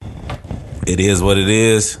It is what it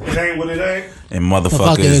is. It ain't what it ain't. And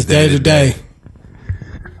motherfucker is day to day.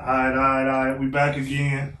 Alright. We back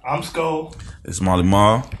again. I'm Skull. It's Molly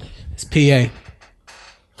Mall. It's PA.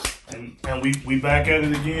 And we back at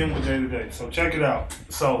it again with day to day. So check it out.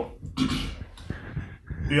 So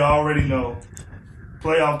you already know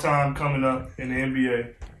playoff time coming up in the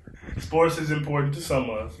NBA. Sports is important to some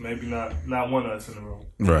of us. Maybe not one of us in the room.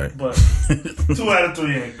 Right. But 2 out of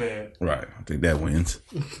 3 ain't bad. Right. I think that wins.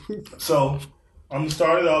 So I'm going to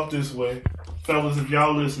start it off this way. Fellas, if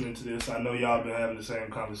y'all listening to this, I know y'all been having the same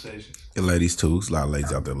conversations. And ladies too. There's a lot of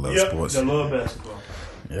ladies out there that love sports. They love basketball.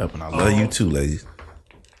 Yep, and I love you too, ladies.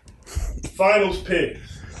 Finals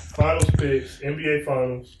picks, NBA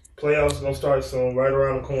Finals. Playoffs going to start soon, right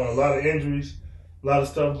around the corner. A lot of injuries, a lot of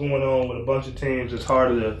stuff going on with a bunch of teams. It's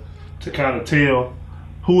harder to kind of tell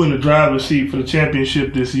who in the driver's seat for the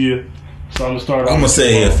championship this year. So I'm going to start off. I'm going to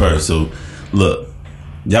say here first. So, look,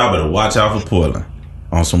 y'all better watch out for Portland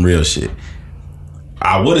on some real shit.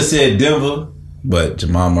 I would have said Denver, but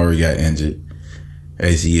Jamal Murray got injured.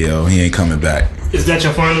 ACL, he ain't coming back. Is that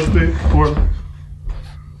your finals pick, Portland?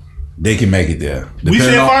 They can make it there. We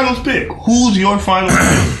said finals pick. Who's your finals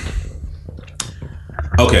pick?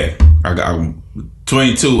 Okay, I got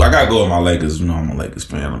between two. I gotta go with my Lakers. You know, I'm a Lakers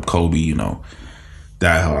fan. I'm Kobe. You know,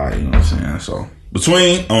 that hard. You know what I'm saying? So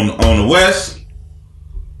between on the West,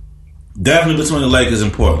 definitely between the Lakers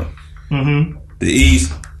and Portland. Mm-hmm. The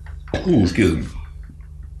East. Ooh, excuse me.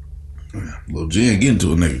 Little gin getting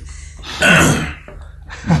to a nigga.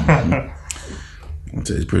 I'll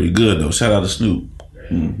tell you, it's pretty good though. Shout out to Snoop.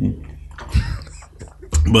 Mm-hmm.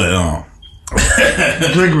 But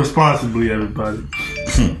drink responsibly, everybody.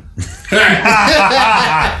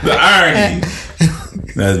 The irony.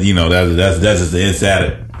 That's just the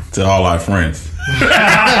insider to all our friends.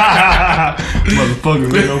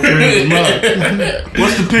 Motherfuckers, ain't no friends of mine.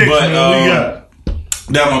 What's the pick? But we got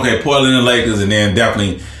definitely okay. Portland and Lakers, and then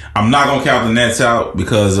definitely I'm not gonna count the Nets out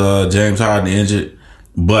because James Harden injured.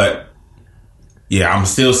 But yeah, I'm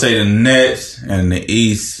still say the Nets and the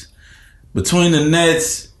East. Between the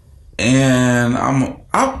Nets and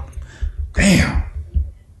damn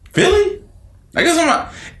Philly. I guess I'm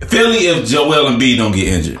Philly if Joel Embiid don't get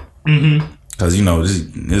injured. Mm-hmm. Cause you know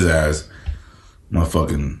his ass,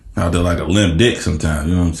 motherfucking out there like a limp dick sometimes.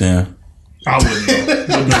 You know what I'm saying? I wouldn't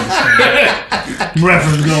understand.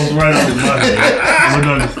 Reference goes right over my head. I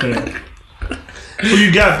wouldn't understand. Who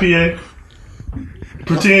you got, PA?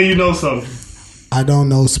 Pretend you know something. I don't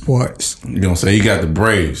know sports. You gonna say you got the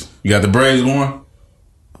Braves? You got the Braves going?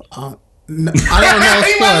 No, I don't know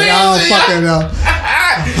sports. I don't fucking know.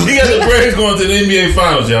 He got the Braves going to the NBA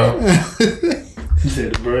Finals, y'all. You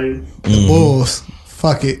said the Braves? The Bulls.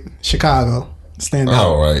 Fuck it. Chicago. Stand up.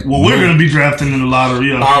 All right. Well, we're going to be drafting in the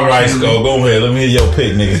lottery. All right, Skull. Go ahead. Let me hear your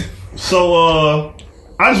pick, nigga. So,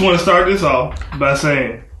 I just want to start this off by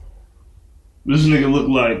saying this nigga look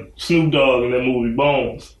like Snoop Dogg in that movie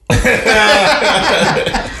Bones.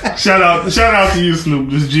 Shout out to you, Snoop.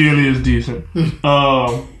 This gin is decent.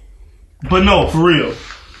 But no, for real.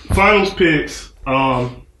 Finals picks.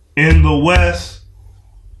 In the West,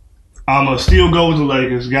 I'ma still go with the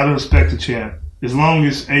Lakers. Gotta respect the champ. As long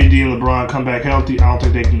as AD and LeBron come back healthy, I don't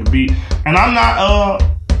think they can beat. And I'm not.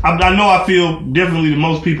 I know I feel differently than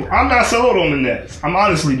most people. I'm not sold on the Nets. I'm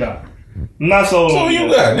honestly not. I'm not sold on. So you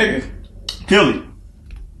got, nigga? Philly.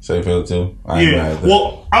 Say Philly too. Yeah.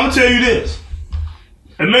 Well, I'm gonna tell you this,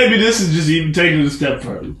 and maybe this is just even taking it a step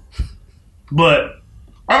further. But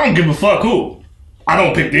I don't give a fuck who. I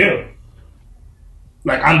don't pick them.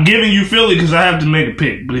 Like, I'm giving you Philly because I have to make a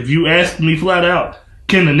pick. But if you ask me flat out,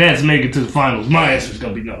 can the Nets make it to the finals? My answer is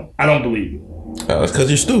going to be no. I don't believe it. That's because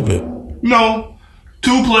you're stupid. No.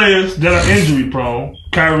 2 players that are injury prone.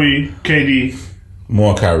 Kyrie, KD.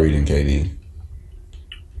 More Kyrie than KD.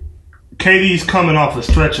 KD's coming off a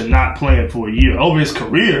stretch of not playing for a year. Over his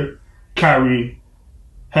career, Kyrie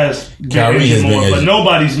has been injured more. But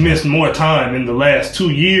nobody's missed more time in the last 2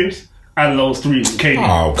 years out of those 3 than KD.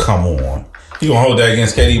 Oh, come on. You gonna hold that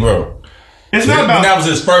against KD, bro? It's not about that was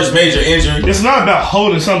his first major injury. It's not about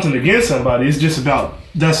holding something against somebody. It's just about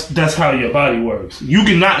that's how your body works. You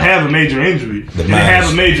cannot have a major injury and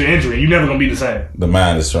have a major injury. You're never gonna be the same. The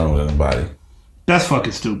mind is stronger than the body. That's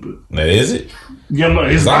fucking stupid. That is it? Yeah, I'm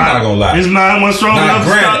not gonna lie. His mind wasn't strong enough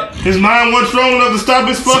to stop. His mind wasn't strong enough to stop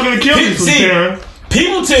his fucking Achilles from tearing.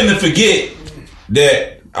 People tend to forget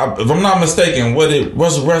that. If I'm not mistaken,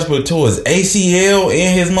 Russell Westbrook tore his ACL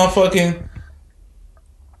and his motherfucking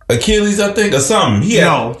Achilles, I think, or something. He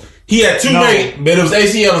had 2 but it was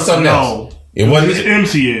ACL or something else. It wasn't. It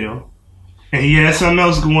was MCL. and he had something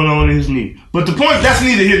else going on in his knee. But the point, that's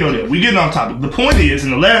neither here nor there. We getting off topic. The point is,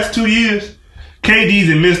 in the last 2 years, KD's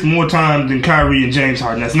had missed more time than Kyrie and James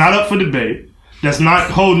Harden. That's not up for debate. That's not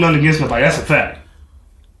holding nothing against nobody. That's a fact.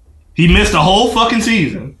 He missed a whole fucking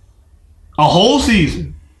season. A whole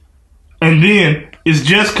season. And then is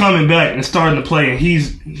just coming back and starting to play, and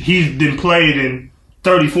he's been played in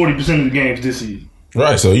 30-40% of the games this season.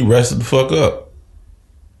 Right, so he rested the fuck up.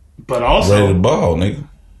 But also, ready to ball, nigga.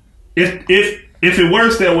 If it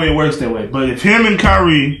works that way, it works that way. But if him and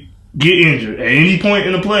Kyrie get injured at any point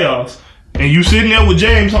in the playoffs, and you sitting there with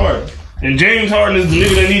James Harden, and James Harden is the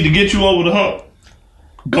nigga that need to get you over the hump,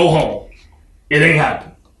 go home. It ain't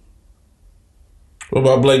happening. What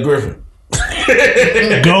about Blake Griffin?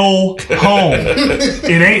 Go home.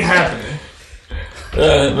 It ain't happening.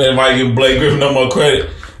 Man, might give Blake Griffin no more credit,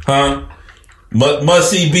 huh? Must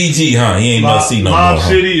see BG, huh? He ain't must see no more. Lob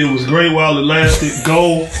City, it was great while it lasted.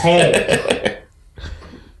 Go home.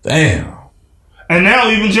 Damn. And now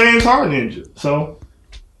even James Harden injured. So,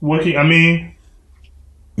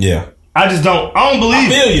 yeah. I don't believe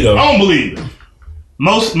it. I feel you though. I don't believe it.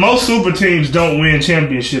 Most super teams don't win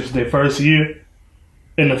championships their first year.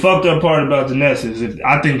 And the fucked up part about the Nets is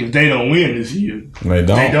I think if they don't win this year, they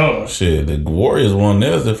don't. Shit, the Warriors won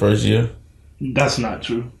theirs the first year. That's not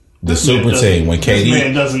true. The super team when KD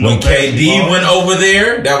went over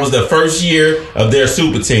there, that was the first year of their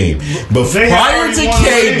super team. But prior to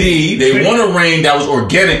KD, they won a ring that was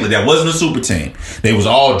organically. That wasn't a super team. They was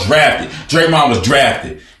all drafted. Draymond was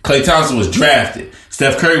drafted. Klay Thompson was drafted.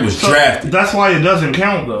 Steph Curry was drafted. That's why it doesn't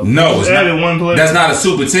count, though. No, it's not. One player. That's not a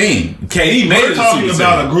super team. KD made it a super team. We're talking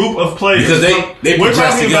about a group of players. Because we're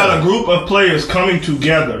talking about a group of players coming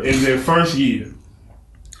together in their first year.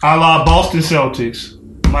 A la Boston Celtics,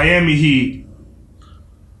 Miami Heat.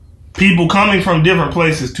 People coming from different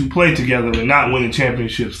places to play together and not winning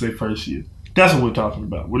championships their first year. That's what we're talking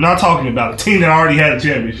about. We're not talking about a team that already had a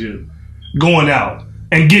championship going out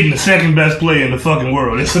and getting the second best player in the fucking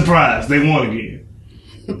world. It's surprise. They won again.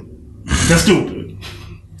 That's stupid.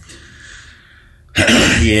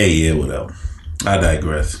 Yeah, whatever. I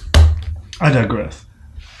digress.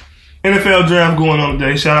 NFL draft going on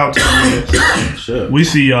today. Shout out to the Reds. Sure. We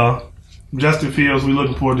see y'all. Justin Fields, we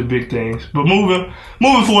looking forward to big things. But moving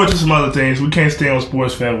forward to some other things. We can't stay on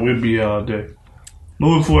Sports Fan. We'll be here all day.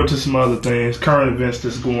 Moving forward to some other things. Current events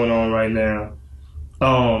that's going on right now.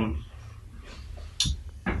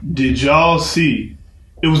 Did y'all see...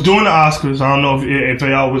 It was during the Oscars. I don't know if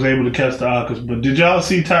y'all was able to catch the Oscars, but did y'all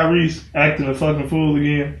see Tyrese acting a fucking fool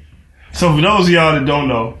again? So for those of y'all that don't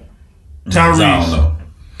know, Tyrese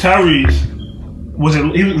was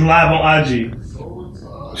live on IG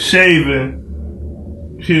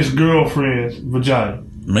shaving his girlfriend's vagina.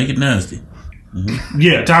 Make it nasty. Mm-hmm.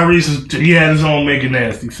 Yeah, Tyrese he had his own Make It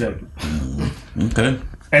Nasty segment. Okay.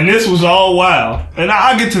 And this was all wild. And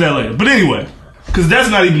I'll get to that later. But anyway, because that's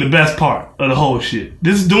not even the best part of the whole shit.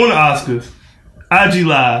 This is during the Oscars. IG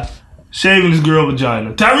Live. Shaving his girl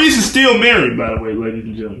vagina. Tyrese is still married, by the way, ladies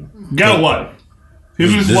and gentlemen. Got a wife.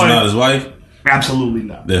 This is not his wife? Absolutely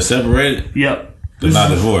not. They're separated? Yep. They're not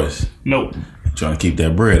divorced? Nope. Trying to keep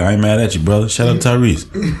that bread. I ain't mad at you, brother. Shout out to Tyrese.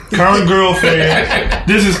 Current girlfriend.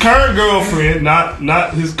 This is current girlfriend,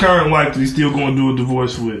 not his current wife that he's still going to do a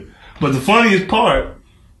divorce with. But the funniest part,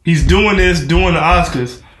 he's doing this during the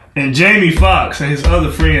Oscars, and Jamie Foxx and his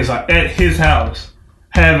other friends are at his house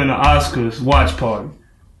having an Oscars watch party.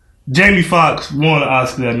 Jamie Foxx won an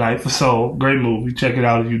Oscar that night for Soul. Great movie. Check it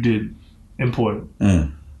out if you did. Important.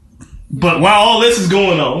 But while all this is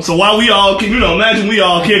going on, so while we all, imagine we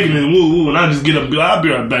all kicking and woo, and I just get up and go, I'll be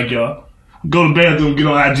right back, y'all. Go to the bathroom, get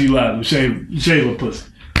on IG Live and shave a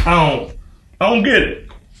pussy. I don't get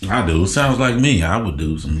it. I do. Sounds like me. I would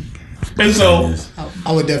do some. And so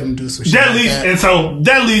I would definitely do some shit that. And so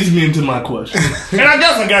that leads me into my question. And I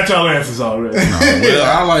guess I got y'all answers already. Well,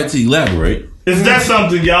 I like to elaborate. Is that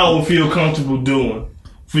something y'all would feel comfortable doing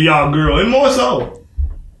for y'all girl? And more so,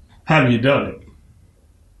 have you done it?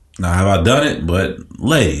 Now, have I done it? But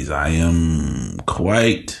ladies, I am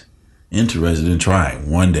quite interested in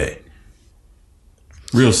trying one day.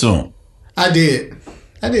 Real soon. I did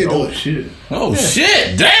do it. Shit. Oh,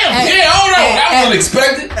 shit. Damn. Hold on. That was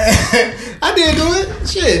unexpected. I did do it.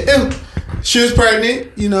 Shit. She was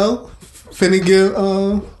pregnant, finna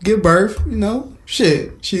give birth,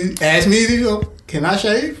 Shit. She asked me, can I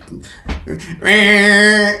shave?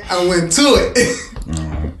 I went to it.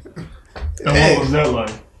 And what was that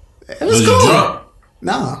like? It was cool. You drunk?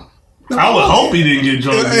 Nah. I would hope he didn't get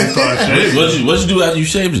drunk and start shaving. What you do after you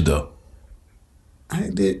shaved it, though? I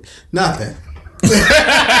did nothing.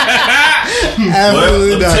 I Absolutely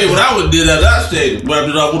Let me not. tell you what I would have did at that stage. Wrapped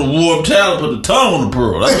it up with a warm towel, put the tongue on the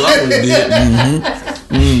pearl. That's what I would have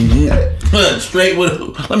did. Straight with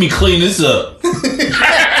it. Let me clean this up.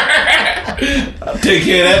 I'll take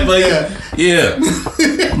care of that for you. Yeah.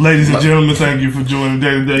 Ladies and gentlemen, thank you for joining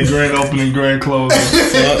Day-to-Day Grand Opening, Grand Closing.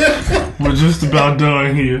 We're just about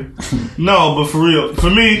done here. No, but for real, for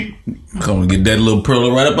me, Come and get that little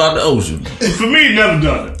pearl right up out the ocean. for me, never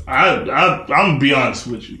done it. I'm gonna be honest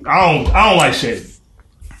with you. I don't like shaving.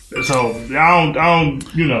 So I don't.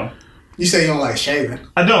 You know, You say you don't like shaving.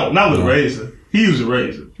 I don't. Not with a razor. He used a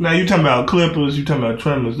razor. Now you talking about clippers? You talking about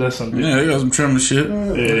trimmers? That's something. Yeah, they got some trimmer shit. Yeah.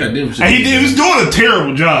 Got different shit. And he was doing a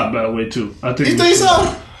terrible job, by the way, too. I think. You think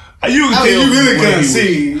so? You can I tell mean, you really when couldn't he was-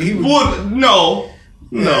 see. He was, Well, no,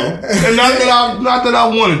 and not that I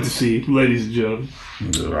wanted to see, ladies and gentlemen.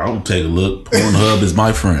 I would take a look. Pornhub is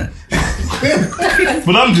my friend.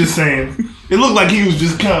 But I'm just saying, it looked like he was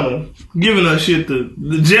just kind of giving us shit the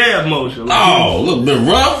jab motion. Like, Oh, a little bit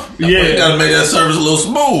rough. Yeah. You gotta make that service a little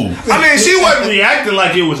smooth. I mean, she wasn't reacting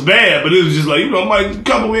like it was bad, but it was just like, a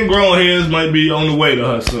couple ingrown hairs might be on the way to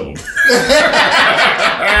her soon.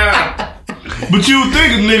 But you would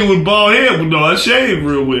think a nigga with bald head would know I shave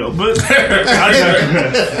real well. But I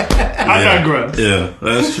digress. Yeah,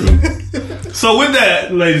 that's true. So with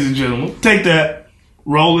that, ladies and gentlemen, take that,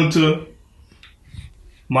 roll into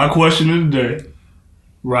my question of the day.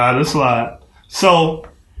 Ride or slide. So,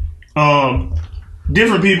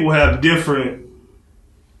 different people have different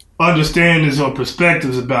understandings or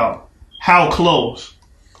perspectives about how close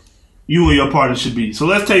you and your partner should be. So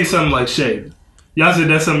let's take something like shaving. Y'all said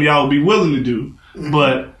that's something y'all would be willing to do,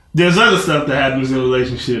 but there's other stuff that happens in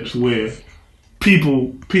relationships where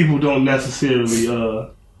people don't necessarily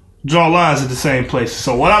draw lines at the same places.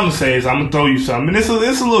 So what I'm gonna say is I'm gonna throw you something, and it's a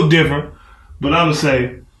little different, but I'm gonna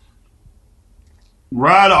say,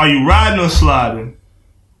 are you riding or sliding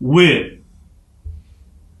with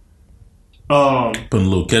Putting a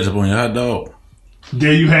little ketchup on your hot dog.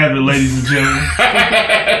 there you have it, ladies and gentlemen.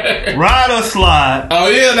 Ride or slide. Oh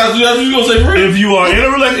yeah, that's what you gonna say, Fred. If you are in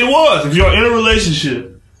a if you're in a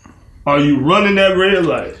relationship, are you running that red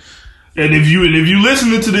light? And if you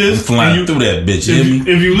listening to this, Flying and you, through that bitch, you hear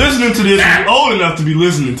me? if you listening to this, and you're old enough to be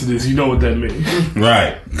listening to this, you know what that means.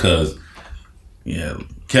 Right, because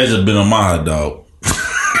ketchup been on my hot dog.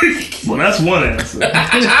 Well, that's one answer.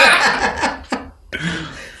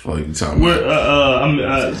 Fuck you talking about?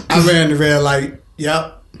 I ran the red light.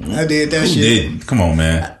 Yep. I did that Who shit. didn't? Come on,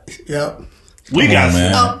 man. Yep. we Come got on,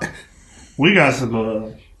 man. Oh, we got some.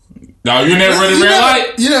 No, you never read the red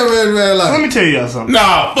light? You never ran the red Let light. me tell y'all something.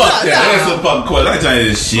 Nah, fuck that. That's a fucking question. I ain't telling you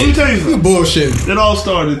this Let me shit. tell you You something. bullshit. It all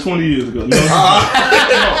started 20 years ago. No,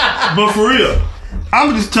 but for real,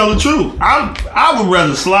 I'm just tell the truth. I would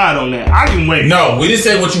rather slide on that. I can wait. No, we didn't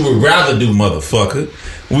say what you would rather do, motherfucker.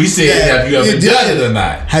 We said have you ever you did done it. it or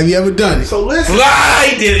not? Have you ever done it? So listen.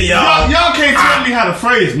 Lie, did it, y'all. Y'all can't tell me how to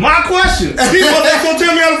phrase my question. People that's gonna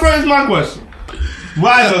tell me how to phrase my question.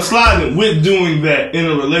 Riding or sliding with doing that in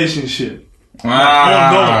a relationship.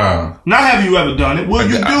 Ah. Not have you ever done it? Will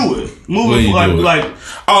you do it? Will Moving you do it? like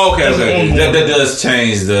Oh, okay. Ongoing. That does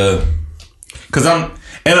change the. Because I'm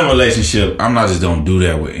in a relationship. I'm not just gonna do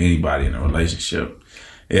that with anybody in a relationship.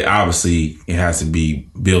 It obviously it has to be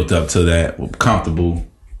built up to that, comfortable.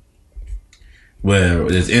 Where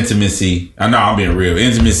there's intimacy. I know I'm being real.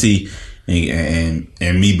 Intimacy and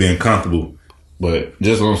me being comfortable. But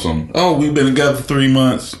just on some, we've been together for 3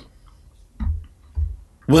 months.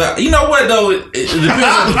 Well, you know what though? It depends on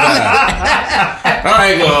the vibe.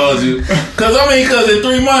 I ain't gonna hold you. Cause in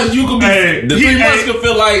 3 months you could be, Hey, the he- 3 months hey, could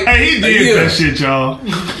feel like hey, he a did year. that shit, y'all.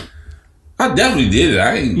 I definitely did it.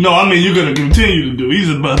 I ain't. No, I mean you're gonna continue to do. He's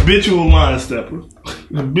a habitual line stepper,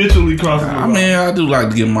 habitually crossing the I line. mean, I do like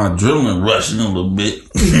to get my adrenaline rushing a little bit.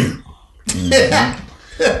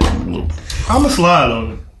 I'm a slide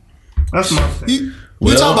on it. That's my thing. You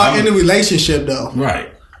Well, talk about I'm- in a relationship though. Right.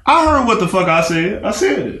 I heard what the fuck I said. I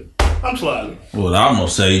said it. I'm sliding. Well, I'm gonna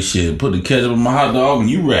say shit. Put the ketchup on my hot dog and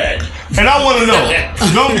you rag. And I want to know.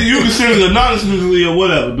 Don't you can send it anonymously or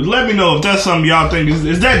whatever, but let me know if that's something y'all think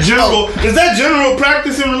is that general. Is that general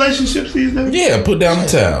practice in relationships these days? Yeah, put down the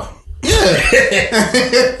towel.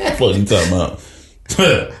 Yeah. What you talking about?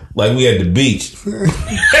 Like we at the beach.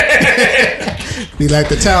 Be like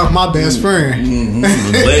the towel of my best friend.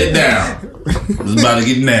 Just lay it down. It's about to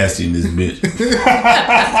get nasty in this bitch.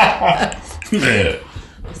 Yeah.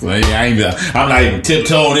 So I'm not even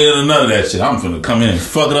tiptoeing in or none of that shit. I'm finna come in and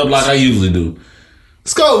fuck it up like I usually do.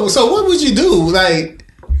 So what would you do like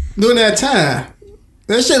during that time?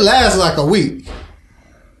 That shit lasts like a week.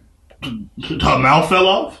 Her mouth fell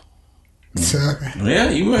off. Yeah,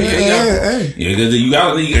 you right. Hey. Yeah, because you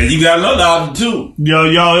got another option too. Y'all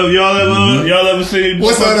ever seen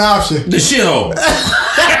What's the other option? The shithole.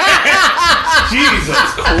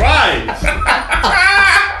 Jesus Christ.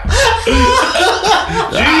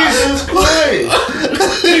 Jesus Christ.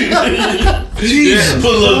 Jesus.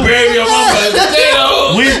 Put a little gravy on my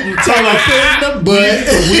potatoes.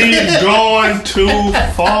 We've gone too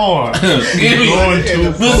far. Going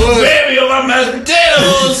too Put some gravy on my mashed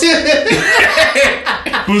potatoes.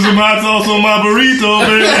 Put some hot sauce on my burrito,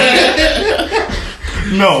 baby.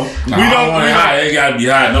 No, we don't. It gotta be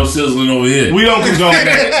hot. No sizzling over here. We don't condone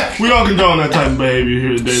that. We don't condone that type of behavior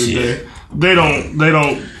here day to day.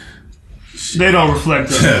 They don't reflect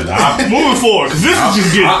that. Moving forward, because this is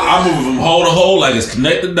just getting. I'm moving from hole to hole like it's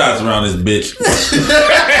connected dots around this bitch.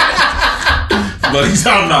 But he's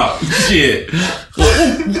talking about shit.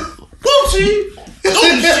 Whoopsie.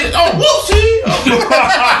 Oh shit. Oh whoopsie.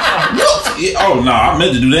 Whoopsie. Oh no, I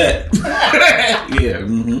meant to do that. Yeah.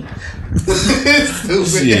 Mm-hmm.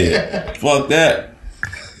 Shit. Fuck that.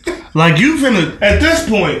 Like you finna at this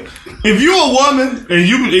point, if you a woman and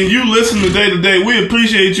you listen to Day to Day, we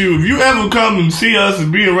appreciate you. If you ever come and see us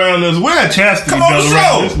and be around us, wear a chastity belt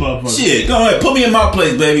around this motherfucker. Shit, go ahead, put me in my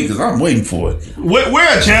place, baby, because I'm waiting for it.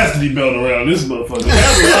 Wear a chastity belt around this motherfucker.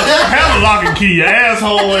 Have a lock and key. Your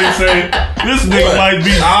asshole ain't say this nigga might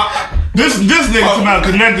be. This nigga's about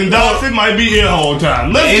connecting dots. It might be ear hole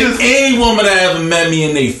time. Any woman that ever met me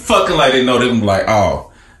and they fucking like they know, they gonna be like,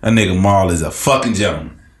 oh, that nigga Marl is a fucking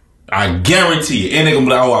gentleman. I guarantee you. And they gonna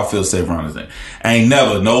be like, oh, I feel safe around this thing. I ain't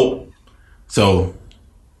never, nope. So,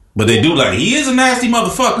 but they do like, he is a nasty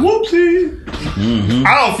motherfucker. Whoopsie. Mm-hmm.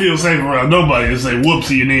 I don't feel safe around nobody to say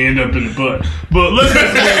whoopsie and then end up in the butt. But let's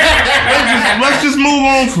just move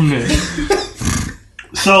on from this.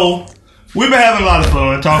 So, we've been having a lot of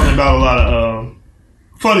fun talking about a lot of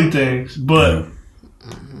funny things, but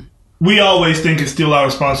we always think it's still our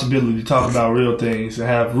responsibility to talk about real things and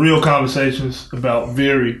have real conversations about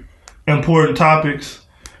very important topics.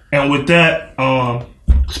 And with that,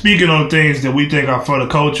 speaking on things that we think are for the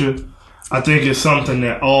culture, I think it's something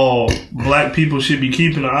that all black people should be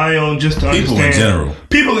keeping an eye on, just to understand.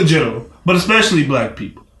 People in general, but especially black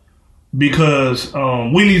people. Because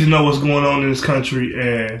we need to know what's going on in this country.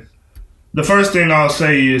 And the first thing I'll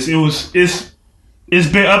say is it's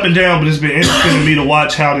been up and down, but it's been interesting to me to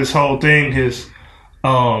watch how this whole thing has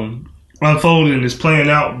unfolded and is playing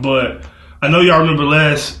out. But I know y'all remember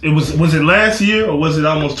was it last year or was it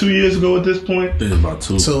almost 2 years ago at this point? It was about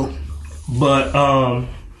two. But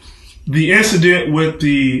the incident with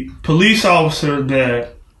the police officer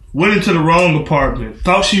that went into the wrong apartment,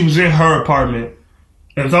 thought she was in her apartment,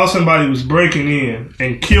 and thought somebody was breaking in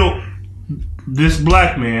and killed this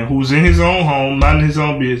black man who was in his own home, minding his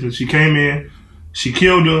own business. She came in, she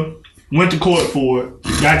killed him, went to court for it,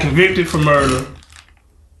 got convicted for murder,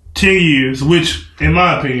 10 years, which, in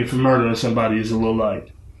my opinion, for murdering somebody is a little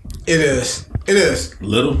light. It is.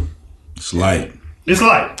 Little? It's light. It's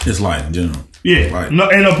light. It's light in general. Yeah. Light.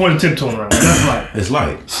 No, ain't no point in tiptoeing around. That's light. It's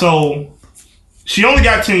light. So, she only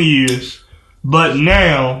got 10 years, but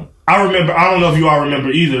now, I don't know if you all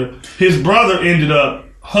remember either, his brother ended up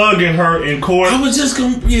hugging her in court. I was just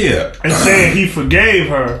and saying he forgave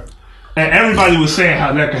her. And everybody was saying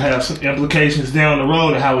how that could have some implications down the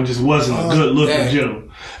road and how it just wasn't a good look in general.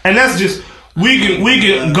 And that's just, we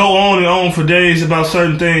can go on and on for days about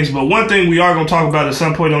certain things, but one thing we are going to talk about at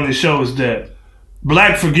some point on this show is that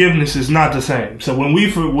black forgiveness is not the same. So when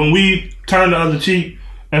we turn the other cheek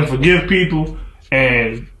and forgive people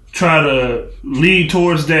and try to lead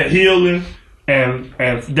towards that healing and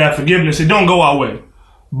that forgiveness, it don't go our way.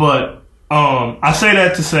 But I say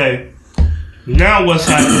that to say, now what's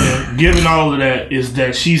happening, given all of that, is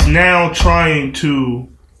that she's now trying to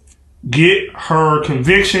get her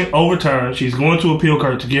conviction overturned. She's going to appeal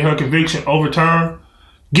court to get her conviction overturned,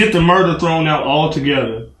 get the murder thrown out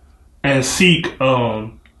altogether, and seek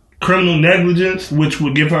criminal negligence, which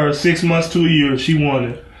would give her 6 months to a year if she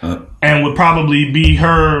wanted, and would probably be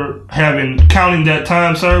her counting that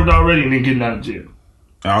time served already and then getting out of jail.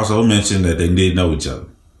 I also mentioned that they did know each other.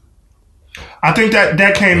 I think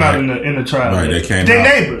that came out in the trial. Right, that came out. They're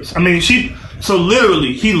neighbors. I mean, so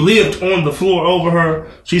literally, he lived on the floor over her.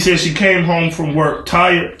 She said she came home from work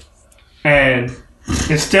tired, and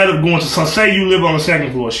instead of going to, so say you live on the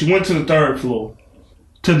second floor, she went to the third floor,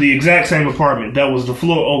 to the exact same apartment that was the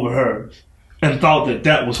floor over hers, and thought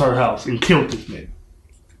that was her house, and killed this nigga.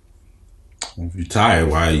 If you're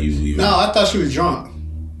tired, why are you leaving? No, I thought she was drunk.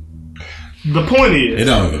 The point is, it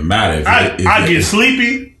don't even matter. I get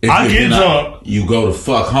sleepy, I get drunk. You go to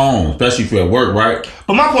fuck home, especially if you're at work, right?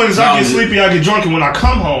 But my point is, I get sleepy, I get drunk, and when I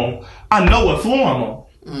come home, I know what floor I'm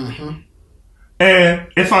on. And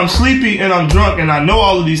if I'm sleepy and I'm drunk and I know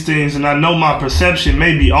all of these things and I know my perception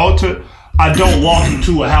may be altered, I don't walk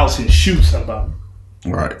into a house and shoot somebody.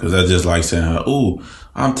 Right, because that's just like saying, ooh,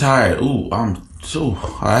 I'm tired. Ooh, I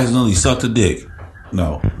accidentally sucked a dick.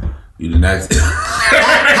 No, you didn't accidentally.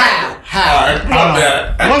 How?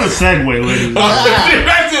 What a segue, ladies. I'm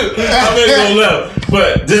ready to go left.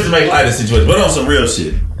 But just to make light of the situation, but on some real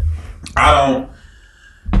shit,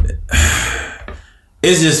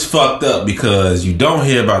 it's just fucked up because you don't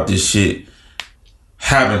hear about this shit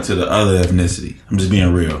happening to the other ethnicity. I'm just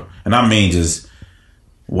being real. And I mean just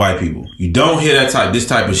white people. You don't hear this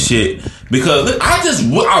type of shit because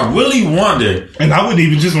I really wonder. And I wouldn't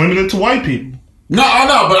even just limit it to white people. No,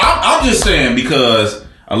 but I'm just saying because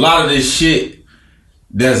a lot of this shit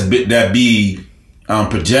that be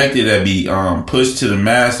projected, that be pushed to the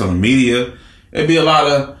mass on the media, it be a lot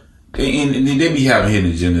of, and they be having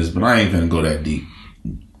hidden agendas, but I ain't gonna go that deep.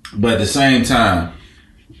 But at the same time,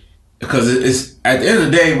 because it's at the end of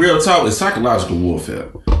the day, real talk, it's psychological warfare.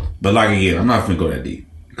 But like again, I'm not gonna go that deep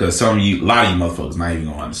because a lot of you motherfuckers not even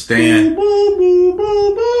gonna understand.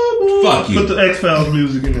 Fuck you. Put the X-Files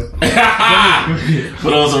music in there.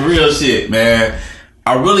 But on some real shit, man,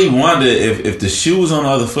 I really wonder if the shoe was on the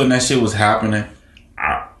other foot and that shit was happening.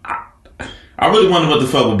 I really wonder what the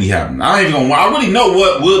fuck would be happening. I really know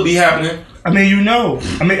what would be happening. And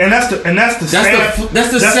that's the sad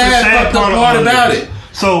fucked up part about it.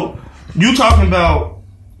 So you talking about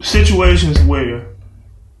situations where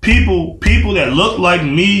people that look like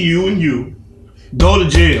me, you, and you go to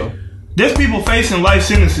jail. There's people facing life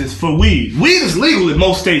sentences for weed. Weed is legal in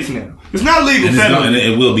most states now. It's not legal federally. And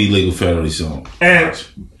it will be legal federally soon.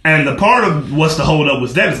 And the part of what's the hold up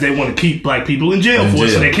with that is they want to keep black people in jail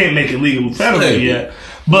so they can't make it legal federally yet.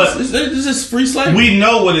 But it's just free slavery. We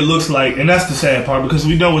know what it looks like, and that's the sad part because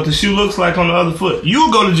we know what the shoe looks like on the other foot.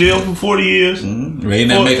 You'll go to jail for 40 years. Mm-hmm. They ain't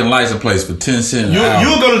not making license plates for 10 cents.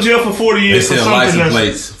 You'll go to jail for 40 years they for sell something license that's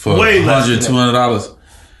plates for way less $100, $200.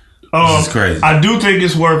 This is crazy. I do think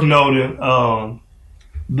it's worth noting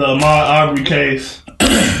the Ahmaud Arbery case.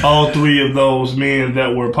 All three of those men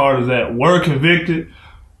that were part of that were convicted.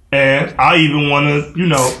 And I even want to,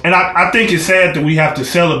 and I think it's sad that we have to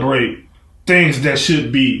celebrate things that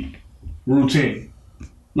should be routine.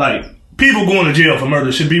 Like, people going to jail for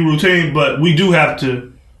murder should be routine, but we do have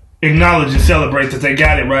to acknowledge and celebrate that they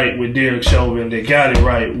got it right with Derek Chauvin. They got it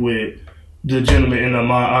right with the gentleman in the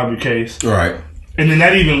Ahmaud Arbery case. Right. And then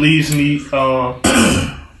that even leads me to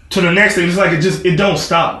the next thing. It's like it don't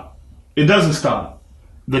stop. It doesn't stop.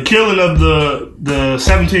 The killing of the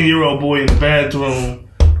 17-year-old boy in the bathroom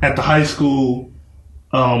at the high school.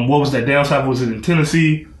 What was that? Down south? Was it in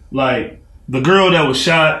Tennessee? Like, the girl that was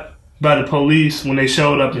shot by the police when they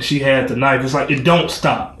showed up and she had the knife. It's like, it don't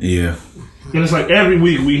stop. Yeah. And it's like every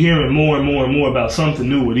week we hearing more and more and more about something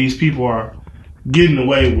new where these people are getting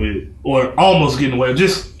away with, or almost getting away,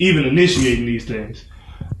 just even initiating these things.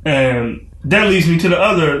 And that leads me to the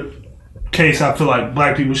other case I feel like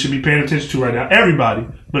black people should be paying attention to right now. Everybody,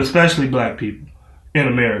 but especially black people in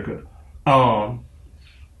America.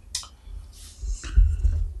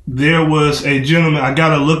 There was a gentleman, I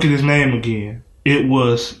gotta look at his name again. It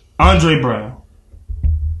was Andre Brown.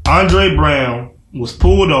 Andre Brown was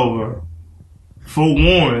pulled over for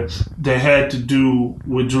warrants that had to do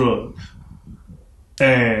with drugs.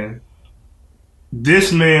 And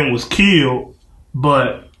this man was killed,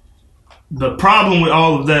 but the problem with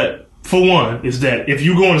all of that, for one, is that if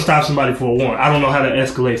you're going to stop somebody for a warrant, I don't know how that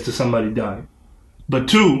escalates to somebody dying. But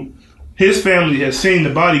two, his family has seen the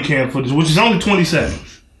body cam footage, which is only 20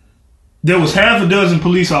 seconds. There was half a dozen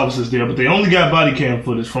police officers there, but they only got body cam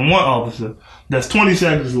footage from one officer that's 20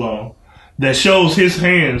 seconds long that shows his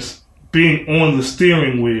hands being on the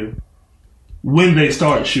steering wheel when they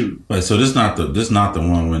start shooting. Right, so this not the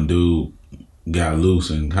one when dude got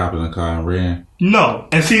loose and hopped in the car and ran? No.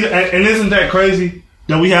 And see, and isn't that crazy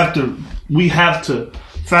that we have to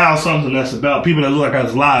file something that's about people that look like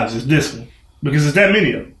us lives is this one. Because it's that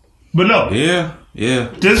many of them. But no. Yeah.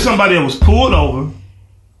 This is somebody that was pulled over.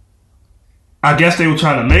 I guess they were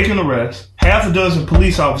trying to make an arrest. Half a dozen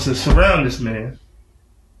police officers surround this man.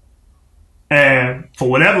 And for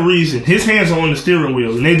whatever reason, his hands are on the steering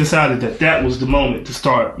wheel, and they decided that was the moment to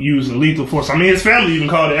start using lethal force. I mean, his family even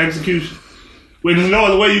called it execution. Well, there's no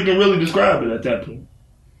other way you can really describe it at that point.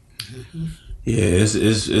 Yeah,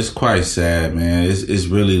 it's quite sad, man. It's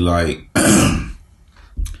really like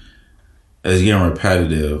it's getting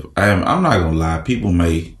repetitive. I'm not gonna lie. People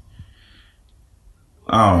may,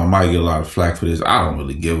 I don't know, I might get a lot of flack for this. I don't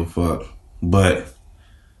really give a fuck, but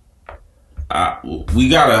we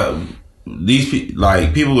gotta.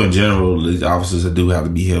 people in general, these officers do have to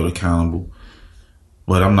be held accountable.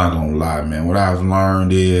 But I'm not gonna lie, man. What I've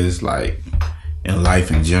learned is, like, in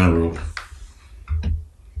life in general,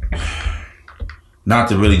 not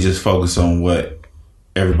to really just focus on what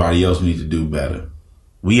everybody else needs to do better.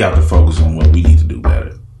 We have to focus on what we need to do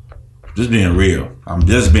better. Just being real. I'm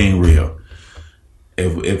just being real.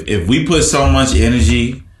 If we put so much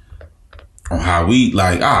energy on how we,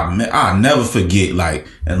 like, I'll never forget, like,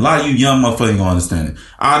 and a lot of you young motherfuckers ain't gonna understand it.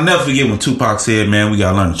 I'll never forget when Tupac said, man, we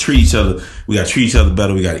gotta learn to treat each other. We gotta treat each other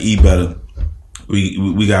better. We gotta eat better.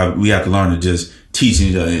 We have to learn to just teach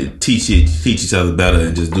each other better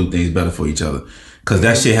and just do things better for each other. Cause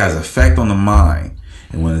that shit has effect on the mind.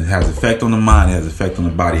 And when it has effect on the mind, it has effect on the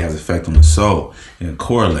body, it has effect on the soul. And it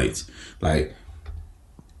correlates. Like,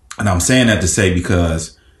 and I'm saying that to say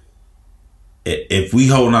because if we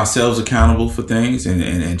holding ourselves accountable for things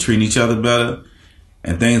and treating each other better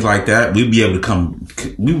and things like that, we'll be able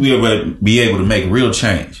to make real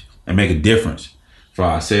change and make a difference for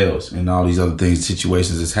ourselves and all these other things,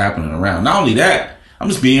 situations that's happening around. Not only that, I'm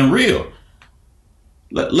just being real.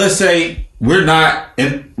 Let's say we're not,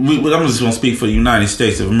 and I'm just going to speak for the United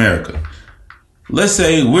States of America. Let's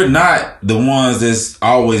say we're not the ones that's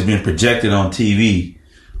always been projected on TV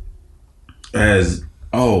as,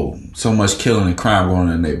 oh, so much killing and crime going on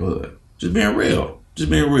in the neighborhood. Just being real.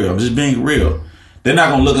 I'm just being real. They're not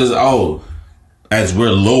going to look at us, as we're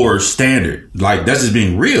lower standard. Like, that's just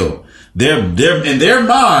being real. They're in their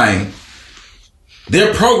mind,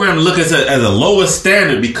 they're programmed to look at us as a lower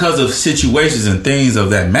standard because of situations and things of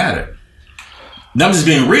that matter. Now, I'm just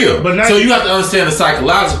being real. So you have to understand the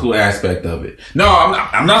psychological aspect of it. No,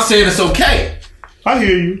 I'm not saying it's okay. I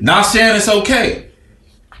hear you. Not saying it's okay.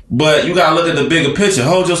 But you gotta look at the bigger picture.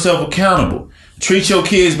 Hold yourself accountable. Treat your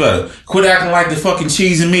kids better. Quit acting like the fucking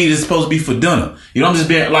cheese and meat is supposed to be for dinner. You know, I'm just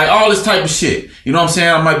being like all this type of shit. You know what I'm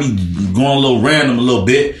saying? I might be going a little random a little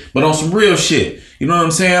bit, but on some real shit. You know what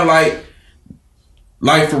I'm saying?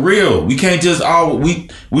 Like for real. We can't just we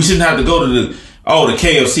shouldn't have to go to the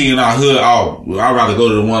KFC in our hood. I'd rather go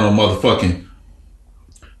to the one on motherfucking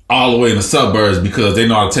all the way in the suburbs because they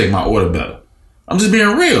know how to take my order better. I'm just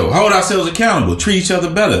being real. Hold ourselves accountable. Treat each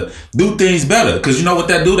other better. Do things better. Because you know what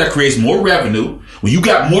that do? That creates more revenue. When you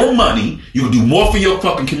got more money, you can do more for your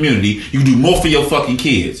fucking community. You can do more for your fucking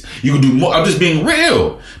kids. You can do more. I'm just being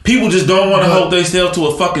real. People just don't want to hold themselves to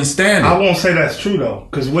a fucking standard. I won't say that's true though.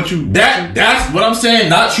 Because that's what I'm saying.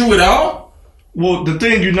 Not true at all. Well, the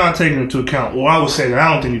thing you're not taking into account, or I would say that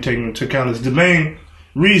I don't think you're taking into account, is the main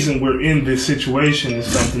reason we're in this situation is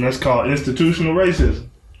something that's called institutional racism.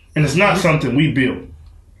 And it's not something we built.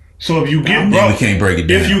 So if you get broke, we can't break it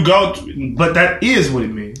down. If you go, but that is what it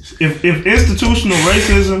means. If institutional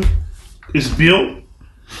racism is built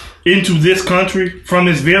into this country from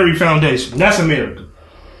its very foundation, that's America.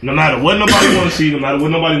 No matter what nobody want to see, no matter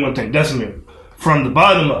what nobody want to think, that's America. From the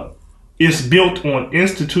bottom up, it's built on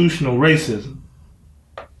institutional racism.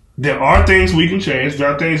 There are things we can change. There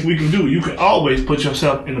are things we can do. You can always put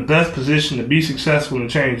yourself in the best position to be successful and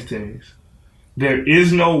change things. There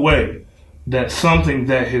is no way that something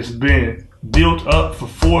that has been built up for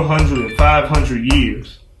 400 and 500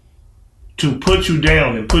 years to put you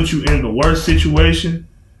down and put you in the worst situation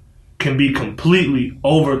can be completely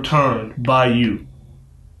overturned by you.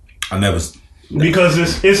 Because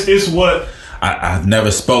it's what I've never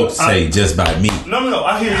spoke say just by me. No.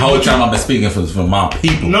 I hear you. The whole time I've been speaking for my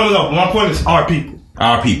people. No. My point is our people.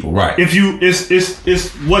 Our people, right?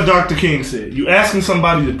 It's what Dr. King said. You asking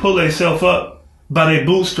somebody to pull themselves up by their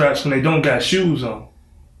bootstraps when they don't got shoes on.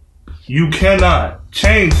 You cannot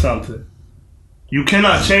change something. You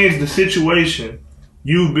cannot change the situation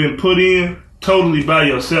you've been put in totally by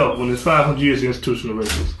yourself when it's 500 years of institutional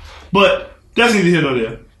racism. But that's neither here nor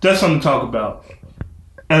there. That's something to talk about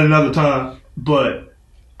at another time. But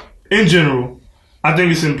in general, I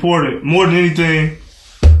think it's important, more than anything,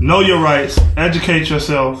 know your rights, educate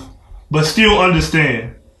yourself, but still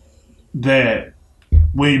understand that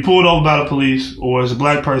when you're pulled over by the police or as a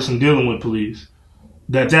black person dealing with police,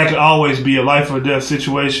 that could always be a life or death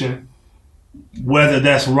situation, whether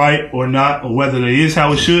that's right or not, or whether it is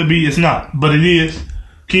how it should be, it's not. But it is.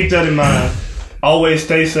 Keep that in mind. Always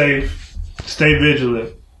stay safe, stay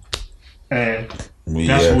vigilant, and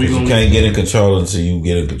that's what we're going to do. You can't get in control until you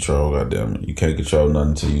get in control, goddammit. You can't control nothing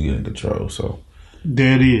until you get in control, so.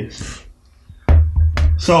 There it is.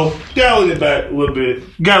 So, dial it back a little bit.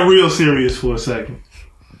 Got real serious for a second.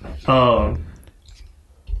 PA,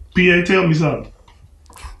 tell me something.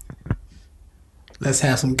 Let's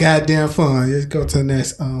have some goddamn fun. Let's go to the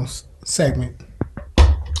next segment.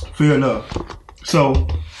 Fair enough. So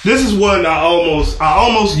this is what I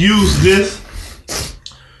almost used this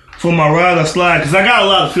for my ride or slide because I got a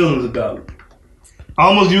lot of feelings about it. I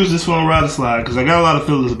almost used this for my ride or slide because I got a lot of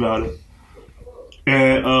feelings about it.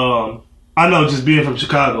 And I know just being from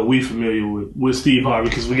Chicago, we familiar with Steve Harvey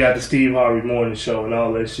because we got the Steve Harvey morning show and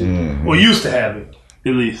all that shit. Mm-hmm. Or used to have it,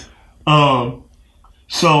 at least.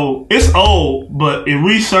 So it's old, but it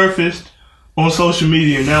resurfaced on social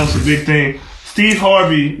media and that was a big thing. Steve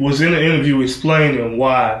Harvey was in an interview explaining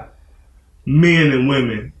why men and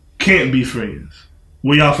women can't be friends.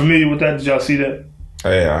 Were y'all familiar with that? Did y'all see that?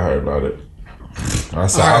 Hey, I heard about it. I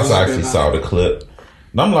actually saw the clip.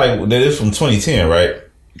 And I'm like, that is from 2010, right?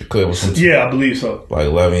 The clip was from I believe so. Like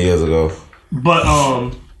 11 years ago. But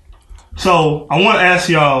so I want to ask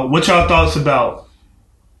y'all what y'all thoughts about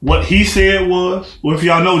what he said was, or if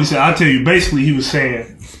y'all know what he said. I'll tell you. Basically, he was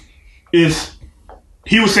saying he's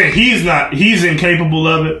incapable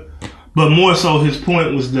of it, but more so his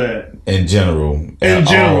point was that in general, men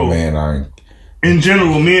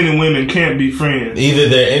and women can't be friends. Either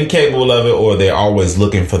they're incapable of it or they're always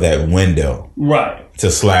looking for that window. Right. To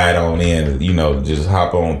slide on in, just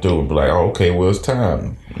hop on through and be like, oh, okay, well, it's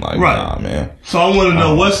time. I'm like, right. Nah, man. So I want to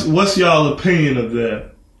know what's y'all opinion of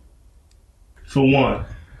that? For one,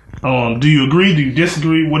 do you agree? Do you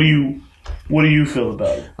disagree? What do you feel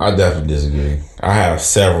about it? I definitely disagree. I have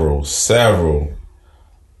several,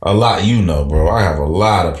 a lot. Bro. I have a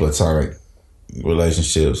lot of platonic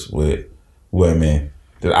relationships with women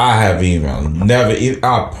that I have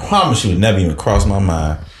I promise you, never even crossed my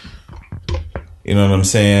mind. You know what I'm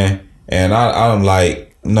saying? And I'm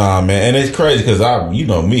like, nah, man. And it's crazy because I'm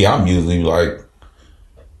usually like,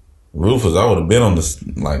 Rufus, I would have been on this,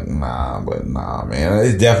 like, nah, man.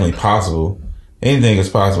 It's definitely possible. Anything is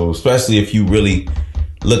possible, especially if you really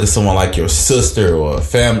look at someone like your sister or a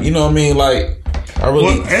family. You know what I mean? Like,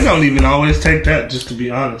 it don't even always take that, just to be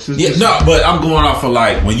honest. But I'm going off of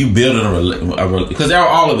like when you build a because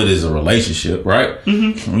all of it is a relationship, right?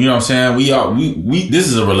 Mm-hmm. You know what I'm saying? We this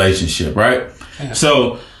is a relationship, right? Yeah.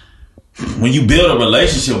 So when you build a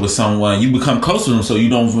relationship with someone, you become close to them. So you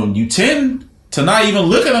tend to not even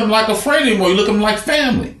look at them like a friend anymore. You look at them like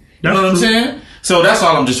family. You know what I'm saying? So that's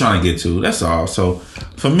all I'm just trying to get to. That's all. So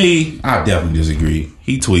for me, I definitely disagree.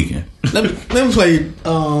 He tweaking. Let me play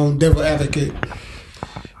devil advocate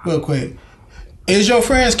real quick. Is your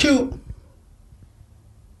friends cute?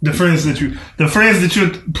 The friends that you're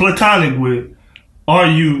platonic with,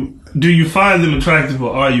 do you find them attractive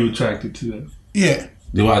or are you attracted to them? Yeah.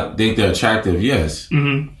 Do I think they're attractive? Yes.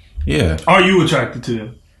 Mm-hmm. Yeah. Are you attracted to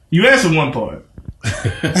them? You answered one part.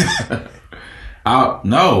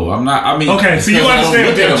 No, I'm not. I mean, okay, so you understand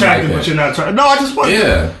that they're attractive, but you're not attracted. No, I just want.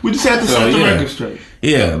 Yeah. We just have to set the record straight.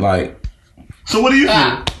 Yeah, like. So what do you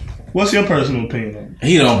think? What's your personal opinion?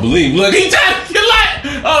 He don't believe. Look, he just you're like,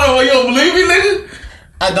 oh, you don't believe me, nigga?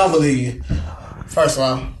 I don't believe you. First of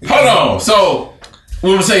all, hold on. So.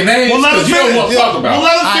 We will say names because you don't want to talk about. Well,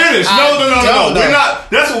 let us finish. No. We're not.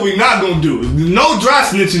 That's what we're not gonna do. No dry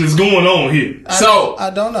snitching is going on here. I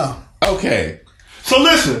don't know. Okay. So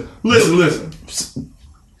listen.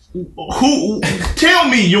 Who? Tell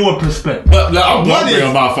me your perspective. But I'm bring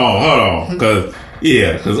on my phone. Hold on, because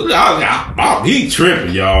he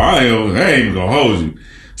tripping, y'all. I ain't even gonna hold you.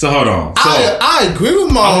 So hold on. So I agree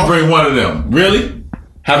with Mom. I'm gonna bring one of them. Really?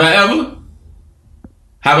 Have I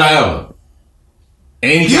ever?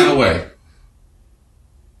 Any kind of way.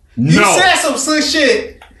 You said some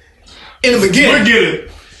shit in the beginning. Forget it.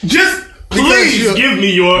 Just please give me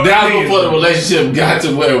your that was before the relationship got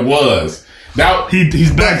to where it was. He's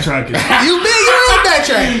backtracking. you is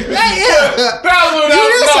backtracking.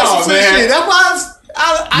 That was man. Shit. That's why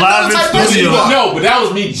I know the type of person you are. No, but that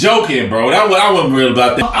was me joking, bro. I wasn't real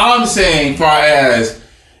about that. I'm saying, far as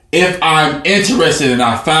if I'm interested and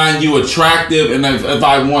I find you attractive, and if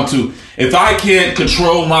I want to. If I can't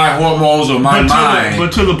control my hormones or my mind.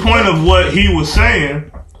 But to the point of what he was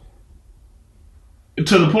saying,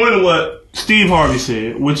 to the point of what Steve Harvey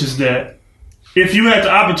said, which is that if you had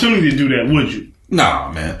the opportunity to do that, would you?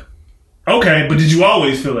 Nah, man. Okay, but did you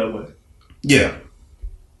always feel that way? Yeah.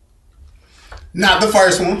 Not the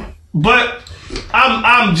first one. But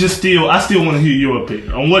I still want to hear your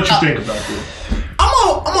opinion on what you think about this.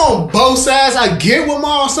 I'm on both sides. I get what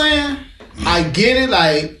Maul's saying. I get it,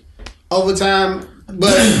 like, over time,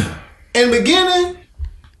 but in the beginning,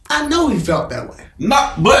 I know he felt that way.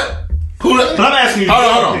 But I'm asking you,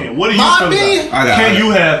 hold on. What do you feel about?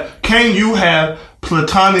 Can you have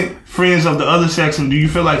platonic friends of the other sex, and do you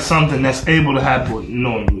feel like something that's able to happen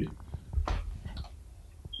knowingly?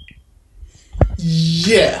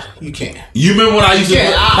 Yeah, you can. You remember when I used to?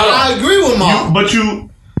 I agree with Mom.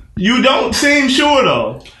 You don't seem sure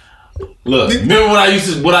though. Look, remember what I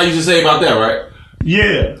used to say about that, right?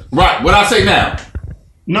 Yeah. Right. What I say now?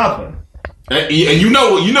 Nothing. And you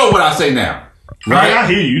know what I say now, right? I mean, I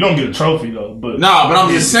hear you. You don't get a trophy though, but Nah, but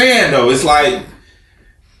I'm just saying though, it's like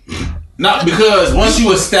not because once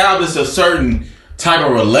you establish a certain type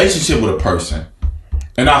of relationship with a person,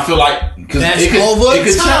 and I feel like because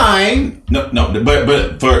over time. No,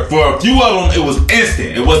 but for a few of them, it was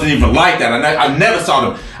instant. It wasn't even like that. I never saw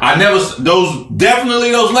them.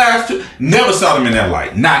 Those last two, never saw them in that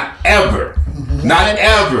light. Not ever. Not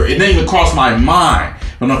ever. It didn't even cross my mind.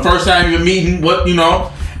 From the first time even meeting,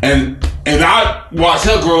 and I watched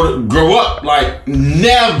her grow up, like,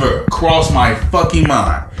 never crossed my fucking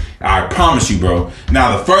mind. I promise you, bro.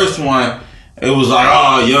 Now, the first one, it was like,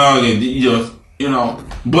 oh, young, and, you know,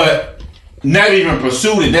 but never even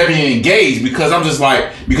pursued it, never even engaged, because I'm just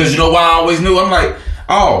like, because you know why I always knew? I'm like,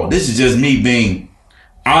 oh, this is just me being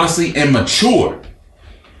honestly immature.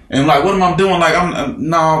 And like, what am I doing? Like,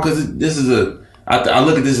 no, because this is I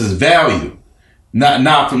look at this as value.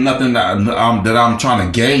 Not from nothing that I'm trying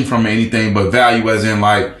to gain from anything, but value as in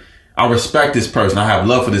like, I respect this person. I have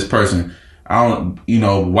love for this person. I don't,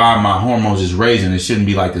 why my hormones is raising. It shouldn't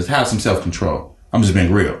be like this. Have some self-control. I'm just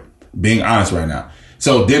being real, being honest right now.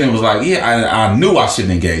 So then it was like, yeah, I knew I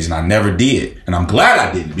shouldn't engage and I never did. And I'm glad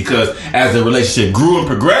I didn't, because as the relationship grew and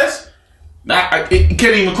progressed, it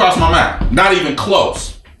can't even cross my mind. Not even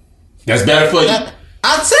close. That's better for you.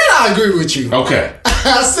 I said I agree with you. Okay.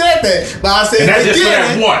 I said that, but I said and that's just for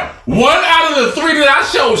that one out of the three that I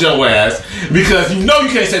showed your ass, because you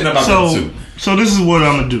can't say nothing about them two. So this is what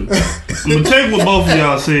I'm gonna do. I'm gonna take what both of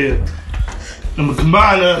y'all said. I'm gonna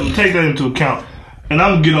combine that. I'm gonna take that into account, and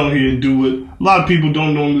I'm gonna get on here and do what a lot of people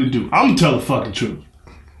don't normally do. I'm gonna tell the fucking truth.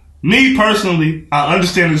 Me personally, I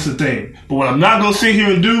understand it's a thing, but what I'm not gonna sit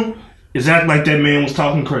here and do is act like that man was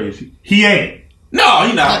talking crazy. He ain't. No,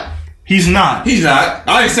 he not. He's not. He's not.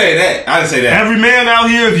 I didn't say that. Every man out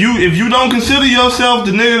here, if you don't consider yourself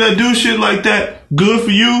the nigga that do shit like that, good for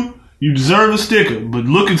you. You deserve a sticker. But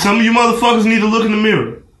some of you motherfuckers need to look in the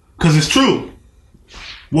mirror, cause it's true.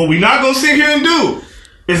 What we not gonna sit here and do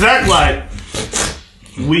is act like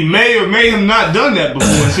we may or may have not done that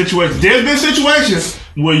before in situations. There's been situations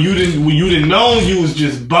where you didn't know you was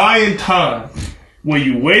just buying time, where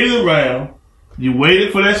you waited around, you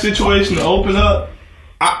waited for that situation to open up.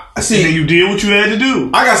 And then you did what you had to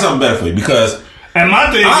do. I got something better for you, because and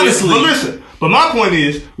my thing honestly, but my point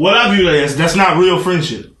is, what I view that as, that's not real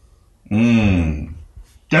friendship.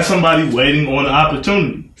 That's somebody waiting on an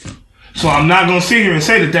opportunity. So I'm not going to sit here and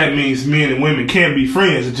say that means men and women can't be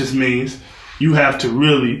friends. It just means you have to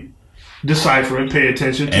really decipher and pay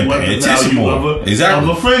attention to what the value of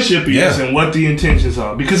a friendship is and what the intentions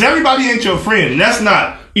are. Because everybody ain't your friend, and that's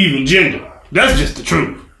not even gender. That's just the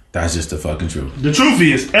truth. That's just the fucking truth. The truth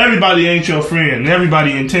is, everybody ain't your friend, and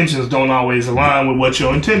everybody's intentions don't always align with what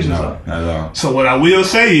your intentions are. Not at all. So what I will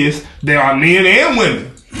say is, there are men and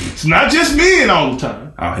women. It's not just men all the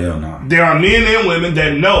time. Oh, hell no. There are men and women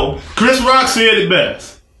that know. Chris Rock said it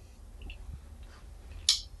best.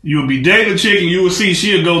 You'll be dating a chick and you will see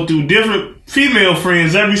she'll go through different female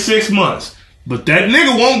friends every 6 months. But that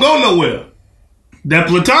nigga won't go nowhere. That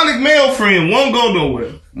platonic male friend won't go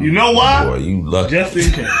nowhere. You know why? Boy, you lucky. Just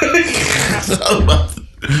in case.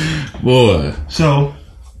 Boy. So,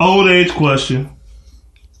 old age question.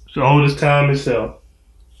 It's the oldest time itself.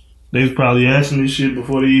 They was probably asking this shit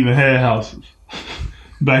before they even had houses.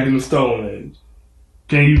 Back in the Stone Age.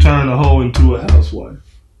 Can you turn a hoe into a housewife?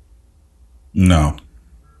 No.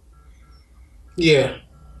 Yeah.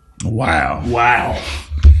 Wow.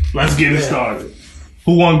 Let's get it started.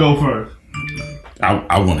 Who want to go first?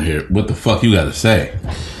 I want to hear what the fuck you got to say.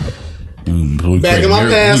 Back in my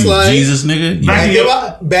past life, Jesus nigga.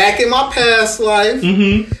 Back in my past life,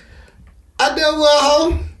 I dealt with a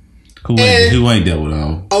hoe. Who ain't dealt with a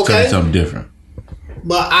hoe? Okay, tell me something different.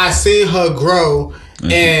 But I seen her grow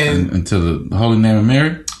until the holy name of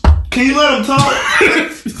Mary. Can you let him talk?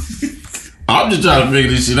 I'm just trying to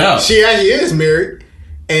figure this shit out. She actually is married,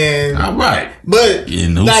 and all right. But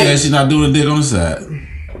and who said she's not doing a dick on the side?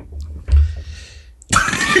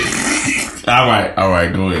 All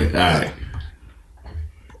right, go ahead. All right.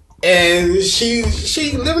 And she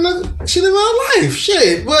living her life,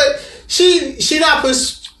 shit. But she not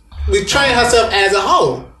portraying herself as a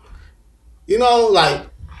hoe. You know, like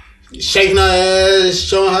shaking her ass,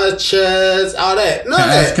 showing her chest, all that. None of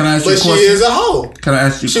that. Can I ask you a question? But she is a hoe. Can I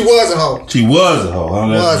ask you? She was a hoe. She was a hoe.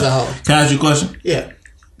 Was a hoe. Can I ask you a question? Yeah.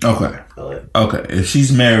 Okay. If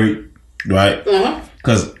she's married, right?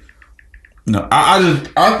 Because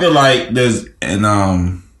I feel like there's in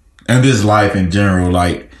this life in general,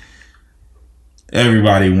 like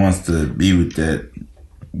everybody wants to be with that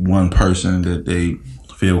one person that they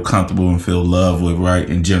feel comfortable and feel love with, right?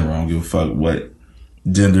 In general, I don't give a fuck what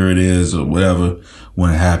gender it is or whatever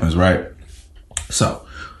when it happens, right? So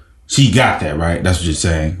she got that, right? That's what you're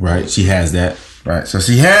saying, right? She has that, right? So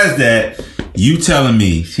she has that. You telling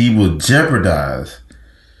me she will jeopardize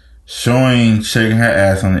shaking her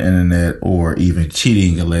ass on the internet or even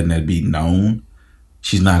cheating and letting that be known?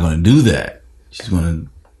 She's not going to do that. She's going to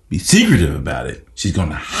be secretive about it. She's going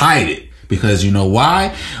to hide it because you know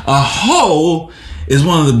why? A hoe is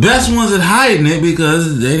one of the best ones at hiding it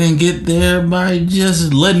because they didn't get there by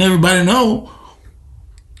just letting everybody know.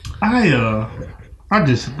 I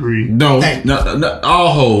disagree. No,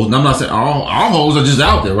 all hoes. I'm not saying all hoes are just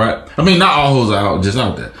out there, right? I mean, not all hoes are just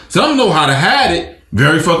out there. Some know how to hide it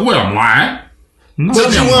very fucking well. I'm lying. No,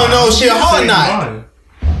 But you want to know if she a hoe or not?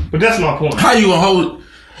 But that's my point. How you gonna hold?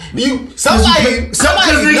 Somebody know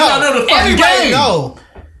the fucking everybody game. know.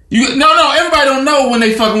 No, everybody don't know when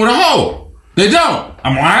they fucking with a hoe. They don't.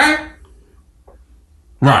 I'm lying.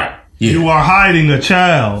 Right. Yeah. You are hiding a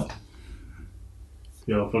child.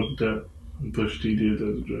 Yo, fuck with that. Push T did that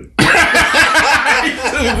to Drake.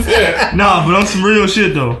 Nah, but on some real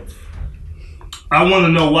shit though. I want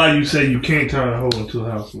to know why you say you can't turn a hoe into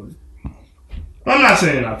a housewife. I'm not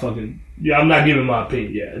saying I'm not giving my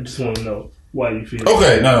opinion yet. I just want to know why you feel.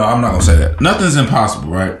 Okay, no, I'm not gonna say that. Nothing's impossible,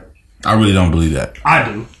 right? I really don't believe that.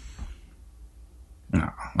 I do. No,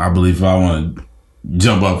 I believe if I want to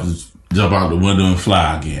jump out the window and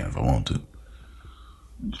fly again, if I want to.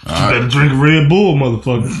 You better drink a Red Bull,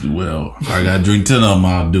 motherfucker. Well, if I gotta drink 10 of them,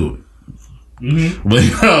 I'll do it. Mm-hmm. But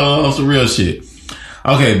on some real shit.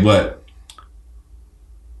 Okay, but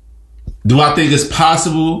do I think it's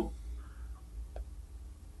possible?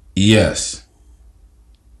 Yes.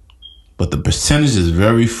 But the percentage is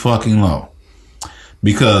very fucking low.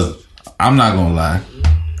 Because I'm not gonna lie,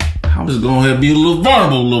 I'm just going to be a little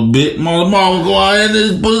vulnerable a little bit. My mom will go out and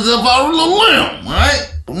just put herself out on a little limb, right?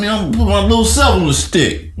 I mean, I'm gonna put my little self on the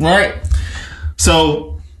stick, right?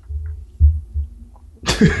 So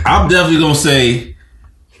I'm definitely gonna say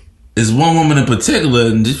there's one woman in particular,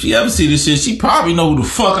 and if you ever see this shit, she probably know who the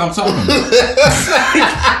fuck I'm talking about.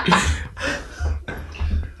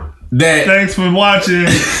 That thanks for watching.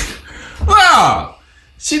 Wow.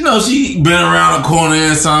 She knows she been around the corner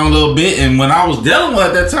and some a little bit, and when I was dealing with her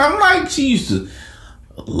at that time, like she used to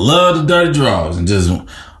love the dirty draws and just,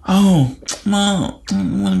 oh, mom, I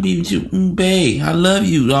want to be with you, babe. I love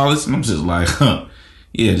you. All this, and I'm just like,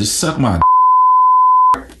 yeah, just suck my.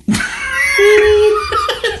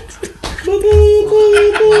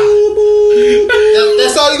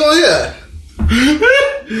 That's all you gonna hear.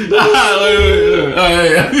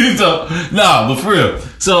 So, but for real.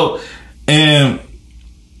 So, and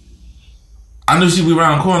I knew she'd be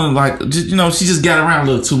around the corner, like, just, she just got around a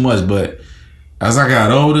little too much. But as I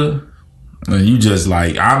got older, and you just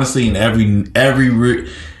like, honestly, and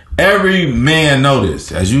every man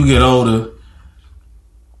noticed, as you get older,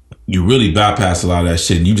 you really bypass a lot of that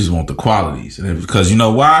shit, and you just want the qualities. And because you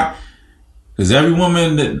know why? Because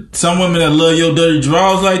some women that love your dirty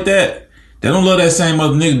draws like that, they don't love that same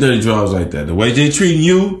other nigga dirty draws like that. The way they treating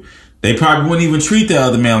you, they probably wouldn't even treat the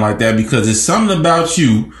other man like that because it's something about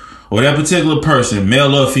you or that particular person,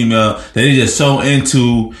 male or female, that they just so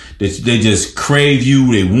into, that they just crave you,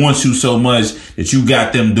 they want you so much that you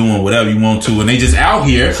got them doing whatever you want to, and they just out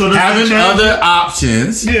here having other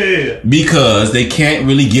options because they can't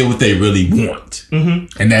really get what they really want.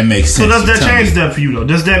 Mm-hmm. And that makes sense. So does that change that for you though?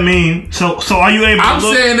 Does that mean, so are you able to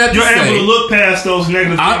able to look past those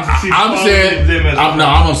negative things and see I'm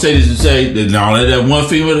gonna say this to say that that one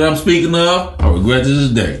female that I'm speaking of, I regret this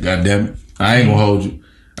day. God damn it. I ain't gonna hold you.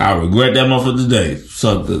 I regret that motherfucker today.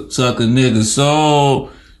 Suck a nigga so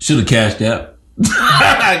should have cashed out.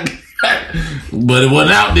 But it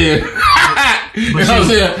wasn't out there. You know what I'm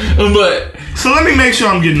saying? But so let me make sure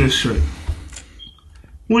I'm getting this straight.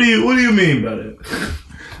 What do you mean by that?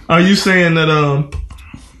 Are you saying that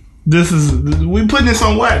we putting this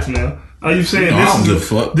on wax now? Are you saying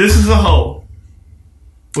this is a hoe?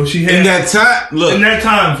 Well, she had in that time. Look, in that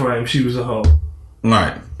time frame, she was a hoe,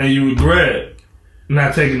 right? And you regret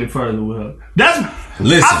not taking it further with her.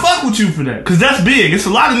 Listen, I fuck with you for that because that's big. It's a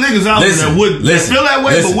lot of niggas out there that would feel that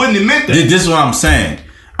way but wouldn't admit that. This is what I'm saying.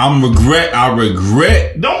 I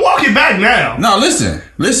regret. Don't walk it back now. No, listen.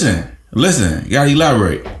 You gotta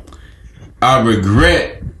elaborate. I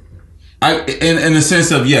regret. In the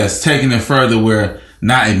sense of yes, taking it further where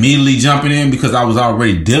not immediately jumping in because I was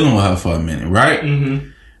already dealing with her for a minute, right? Mm-hmm.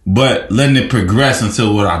 But letting it progress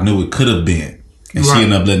until what I knew it could have been. And she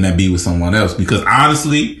ended up letting that be with someone else. Because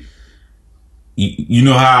honestly, you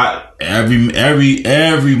know how every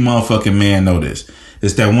motherfucking man know this.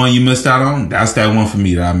 It's that one you missed out on. That's that one for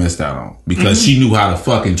me that I missed out on because she knew how to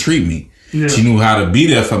fucking treat me. Yeah. She knew how to be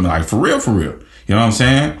there for me, like for real. You know what I'm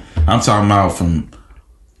saying? I'm talking about from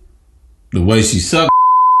the way she sucked,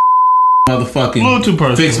 motherfucking, a little too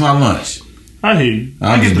personal. Fix my lunch. I hear you.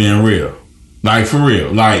 I'm just being real, like for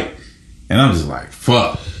real, like, and I'm just like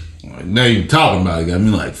fuck. Now you talking about it, got me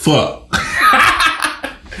like fuck.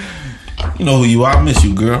 You know who you are. I miss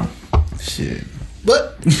you, girl. Shit.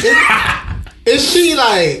 But is she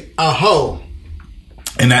like a hoe?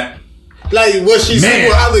 And that. Like, was she sleeping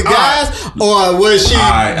with other guys, or was she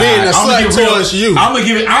being a slut towards you? I'm gonna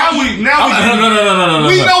give it. No.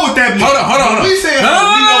 We know what that means. Hold on. We say we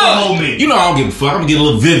know what hoe means. You know I don't give a fuck. I'm gonna get a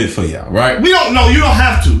little vivid for y'all, right? We don't know. You don't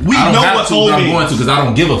have to. We know what hoe means. I'm going to because I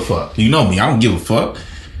don't give a fuck. You know me. I don't give a fuck.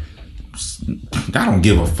 I don't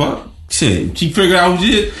give a fuck. Shit, she figured out who it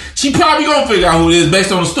is. She probably gonna figure out who it is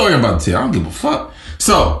based on the story I'm about to tell. I don't give a fuck.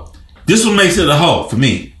 So this what makes it a hoe for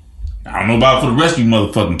me. I don't know about for the rest of you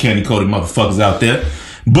motherfucking candy-coated motherfuckers out there.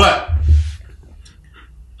 But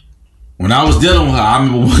when I was dealing with her, I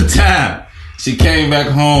remember one time she came back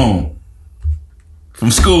home from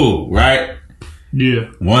school, right? Yeah.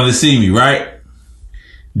 Wanted to see me, right?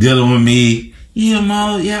 Dealing with me. Yeah,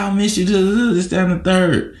 Mom, yeah, I miss you. This, that, and the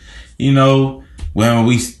third. You know, when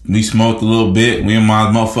we smoked a little bit. We in my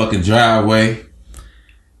motherfucking driveway.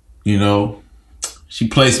 You know, she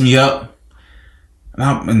placed me up.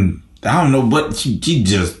 And I don't know, but she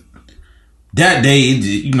just, that day,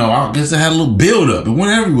 you know, I guess I had a little build up. It went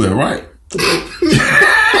everywhere, right?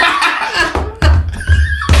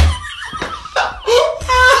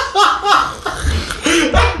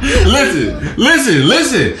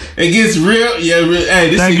 Listen. It gets real. Yeah, real.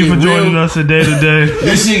 Hey, thank you for joining us a day to day.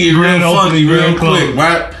 This shit get real funny real quick,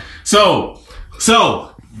 right? So,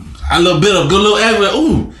 I little bit of good little everywhere.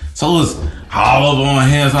 Ooh, so it was all over on my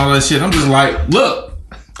hands, all that shit. I'm just like, look.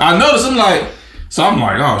 I noticed, I'm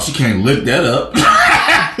like, oh, she can't lick that up.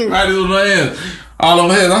 Right in my hands. All over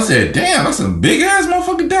my hands. I said, damn, that's a big ass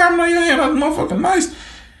motherfucking diamond on your hand. That's motherfucking nice.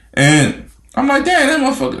 And I'm like, damn, that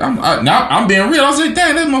motherfucker. I'm being real. I said,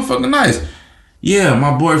 damn, that motherfucking nice. Yeah,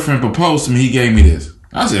 my boyfriend proposed to me. He gave me this.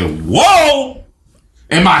 I said, whoa.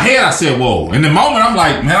 In my head, I said, whoa. In the moment, I'm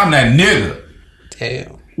like, man, I'm that nigga.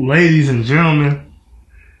 Damn. Ladies and gentlemen,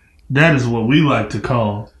 that is what we like to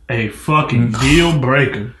call a fucking deal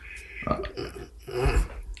breaker.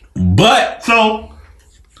 But so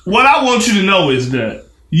what I want you to know is that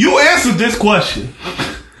you answered this question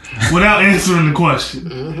without answering the question.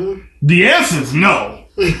 Mm-hmm. The answer is no.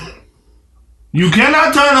 You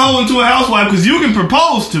cannot turn her into a housewife because you can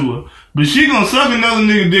propose to her, but she gonna suck another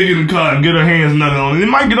nigga dick in the car and get her hands nothing on it. It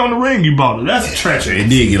might get on the ring you bought her. That's treacherous. It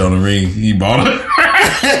did get on the ring you bought her.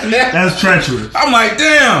 That's treacherous. I'm like,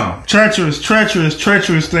 damn. Treacherous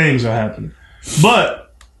things are happening.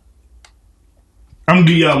 But I'm gonna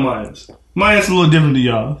give y'all mine. Mine's a little different to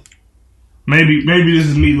y'all. Maybe this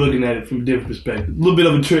is me looking at it from a different perspective. A little bit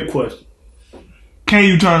of a trick question. Can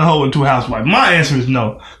you turn a hoe into a housewife? My answer is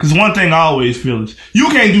no. Because one thing I always feel is you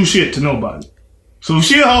can't do shit to nobody. So if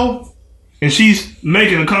she a hoe and she's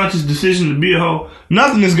making a conscious decision to be a hoe,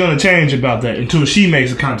 nothing is going to change about that until she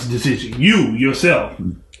makes a conscious decision. You, yourself,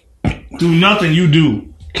 through nothing you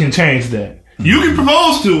do can change that. You can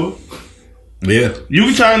propose to her. Yeah. You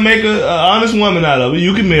can try and make an honest woman out of her.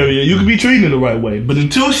 You can marry her. You can be treated the right way. But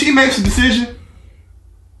until she makes a decision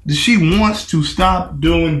that she wants to stop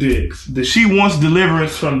doing dicks, that she wants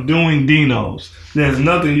deliverance from doing dinos, there's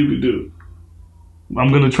nothing you can do. I'm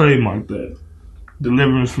going to trademark that.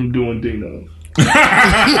 Deliverance from doing dinos.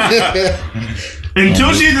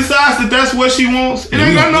 Until she decides that that's what she wants, it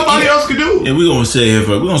ain't got nobody else can do. And we're going to say here,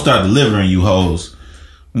 we're going to start delivering you hoes.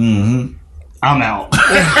 Mm-hmm. I'm out.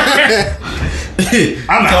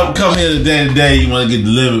 Come here today. You want to get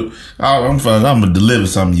delivered? I'm gonna deliver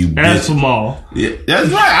something to you. That's from all. Yeah, that's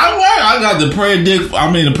right. I got the prayer dick.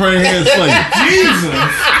 The prayer hands for you. Jesus,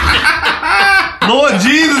 Lord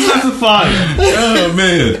Jesus is a fire. Oh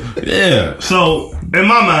man, yeah. So in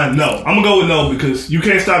my mind, no. I'm gonna go with no because you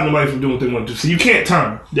can't stop nobody from doing what they want to do. So you can't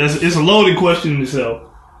turn. It's a loaded question in itself.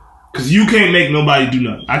 Because you can't make nobody do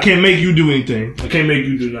nothing. I can't make you do anything. I can't make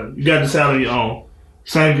you do nothing. You got to decide on your own.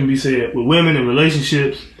 Same can be said with women in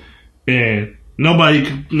relationships. And nobody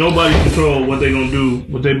control what they going to do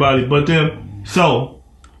with their body but them. So,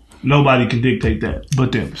 nobody can dictate that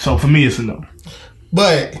but them. So, for me, it's a no.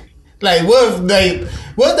 But, like, what if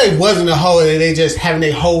they wasn't a hoe and they just having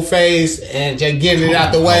their whole face and just getting it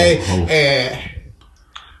out the way? And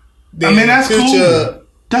that's cool.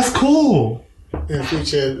 That's cool. In the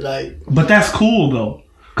future, like, but that's cool though,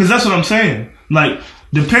 because that's what I'm saying. Like,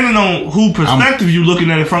 depending on who perspective you looking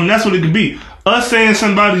at it from, that's what it could be. Us saying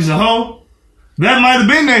somebody's a hoe, that might have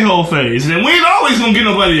been their whole phase. And we ain't always gonna get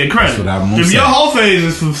nobody that credit. If your whole phase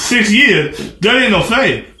is for 6 years, that ain't no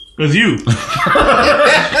phase. It's you.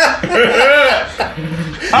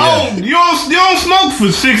 You don't smoke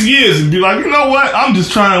for 6 years and be like, you know what? I'm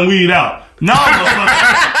just trying weed out. No,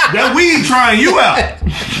 that weed trying you out.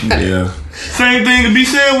 Yeah. Same thing to be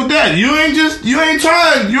said with that. You ain't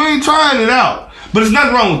trying it out. But it's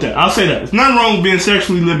nothing wrong with that. I'll say that. It's nothing wrong with being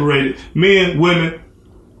sexually liberated. Men, women,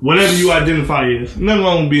 whatever you identify as. Nothing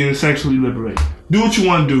wrong with being sexually liberated. Do what you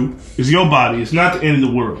want to do. It's your body. It's not the end of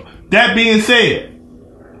the world. That being said,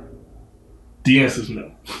 the answer is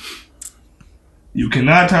no. You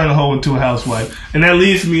cannot turn a hoe into a housewife. And that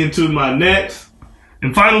leads me into my next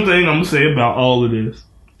and final thing I'm going to say about all of this.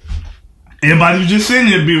 Everybody who's just sitting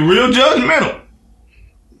here be real judgmental.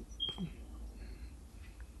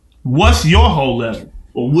 What's your whole level?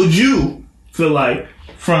 Or would you feel like,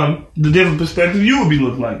 from the different perspective, you would be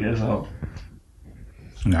looked like as a hoe?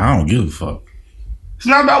 I don't give a fuck. It's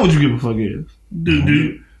not about what you give a fuck is.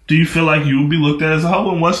 Do you feel like you would be looked at as a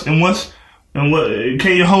hoe? And what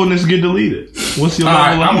can your wholeness get deleted? What's your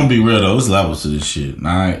level? I'm gonna be real though. There's levels to this shit. All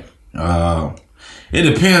right. It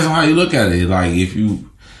depends on how you look at it. Like if you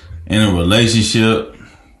in a relationship,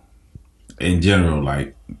 in general,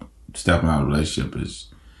 like stepping out of a relationship is,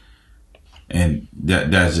 and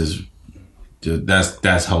that's just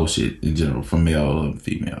that's whole shit in general, for male or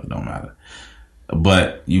female, it don't matter.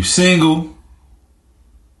 But you single.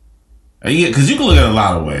 Yeah, because you can look at it a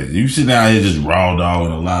lot of ways. You sit down here just raw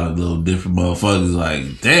dogging a lot of little different motherfuckers.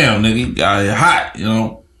 Like, damn, nigga, you got it hot, you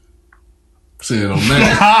know? Saying on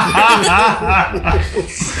that.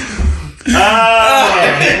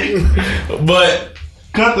 But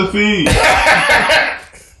cut the feed.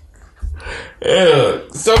 Yeah,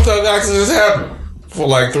 sometimes accidents happen for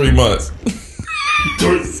like 3 months.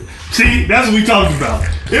 See, that's what we talking about.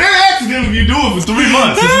 It ain't accident if you do it for 3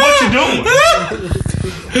 months. It's what you're doing.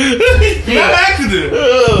 Not accident.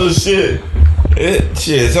 Oh shit!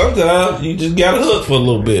 Shit. Sometimes you just got a hook for a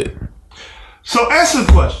little bit. So answer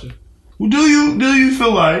the question: do you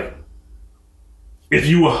feel like if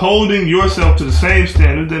you were holding yourself to the same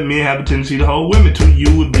standard that men have a tendency to hold women to,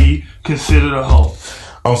 you would be considered a hoe?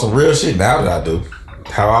 On some real shit, now that I do.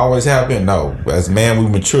 How I always have been, no. As a man, we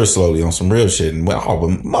mature slowly on some real shit. And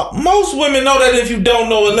most women know that if you don't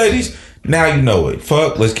know it, ladies, now you know it.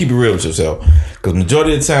 Fuck, let's keep it real with yourself. Because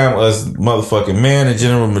majority of the time, us motherfucking men in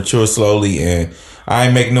general mature slowly, and I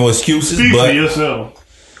ain't making no excuses. Speak but for yourself.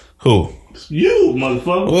 Who? You,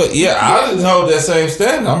 motherfucker. Well, yeah, I didn't hold that same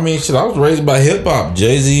standard. I mean, shit, I was raised by hip-hop.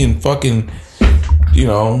 Jay-Z and fucking, you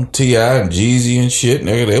know, T.I. and Jeezy and shit,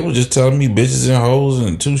 nigga. They were just telling me bitches and hoes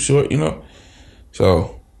and too short, you know.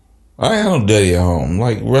 So, I ain't had no daddy at home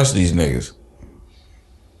like the rest of these niggas.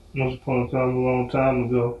 Once upon a time, a long time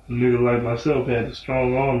ago, a nigga like myself had a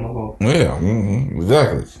strong arm to hold. Yeah,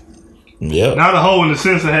 exactly. Yep. Not a hoe in the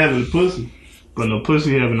sense of having a pussy, but no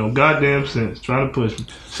pussy having no goddamn sense. Trying to push me.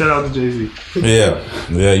 Shout out to Jay-Z.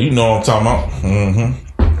 Yeah, you know what I'm talking about. Mm-hmm.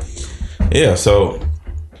 Yeah, so,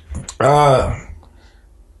 I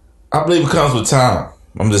believe it comes with time.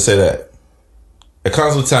 I'm just say that. It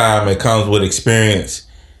comes with time. It comes with experience.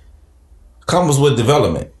 It comes with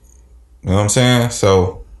development. You know what I'm saying?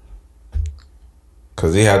 So,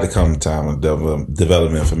 because it had to come time of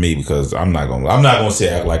development for me. Because I'm not gonna say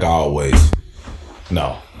act like I always.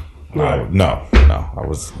 No, right. No. I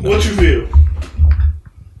was. No. What you feel?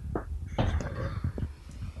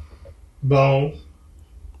 Bones.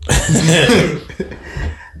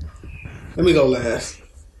 Let me go last.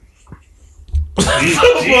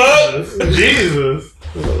 Jesus.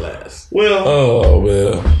 Last. Well, oh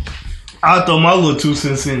man, I'll throw my little 2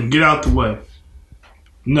 cents in. Get out the way.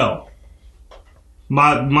 No.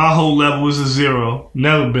 My whole level is a 0.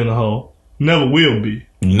 Never been a hoe. Never will be.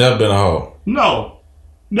 You never been a hoe? No.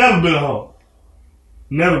 Never been a hoe.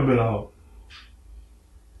 Never been a hoe.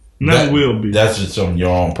 Never will be. That's just from your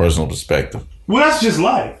own personal perspective. Well, that's just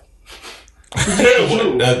life.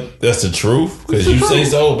 That's the truth? Because you say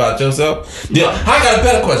so about yourself? Yeah, I got a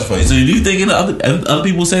better question for you. So do you think other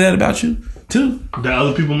people say that about you too? That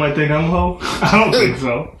other people might think I'm a hoe? I don't think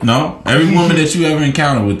so. No? Every woman that you ever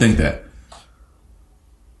encountered would think that.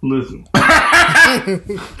 Listen.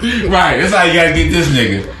 Right, that's how you gotta get this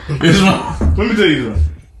nigga. Let me tell you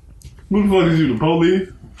something. Who the fuck is you, the police?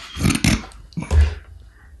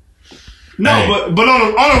 No, hey. but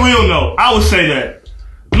on a real note, I would say that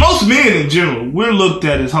most men in general, we're looked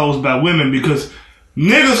at as hoes by women because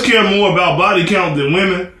niggas care more about body count than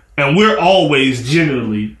women, and we're always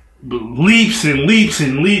generally leaps and leaps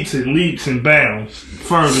and leaps and leaps and bounds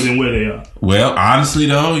further than where they are. Well, honestly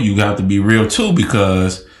though, you got to be real too,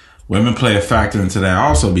 because women play a factor into that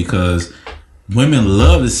also, because women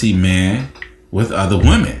love to see men with other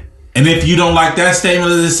women. And if you don't like that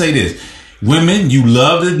statement, let's just say this. Women, you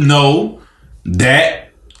love to know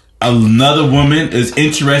that another woman is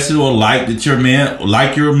interested or like that your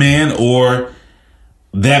man or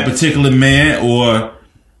that particular man, or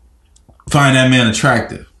find that man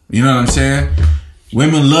attractive. You know what I'm saying?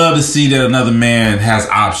 Women love to see that another man has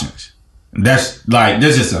options. That's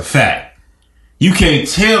just a fact. You can't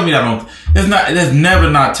tell me that that's never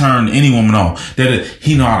not turned any woman on. That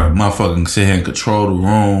he know how to motherfucking sit here and control the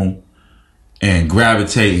room and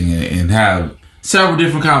gravitate and have several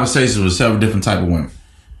different conversations with several different type of women.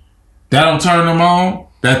 That don't turn them on.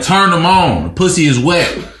 That turn them on. The pussy is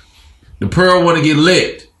wet. The pearl want to get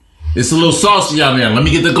licked. It's a little saucy out there. Let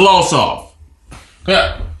me get the gloss off.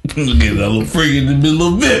 Get that little freaking, a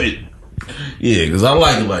little vivid. Yeah, because I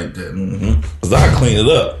like it like that. Because I clean it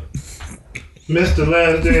up. Mr.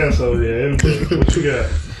 Last Dance over here. What you got?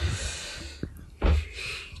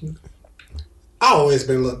 I always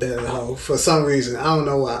been looked at as a hoe for some reason. I don't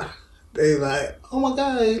know why. They like, oh my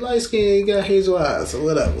God, he light skinned, he got hazel eyes or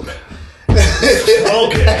whatever.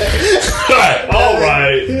 Okay. All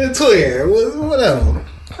right. He's a twin, whatever.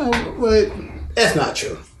 But that's not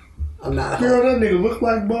true. I'm not a hoe. Girl, that nigga look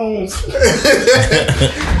like Bones. Girl,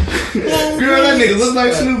 that nigga look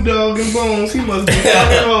like Snoop Dogg and Bones. He must be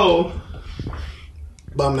fucking old.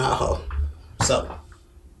 But I'm not a hoe. So,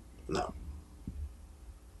 no.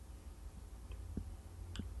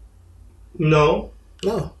 No.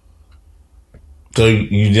 No. So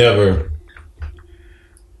you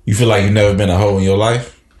feel like you've never been a hoe in your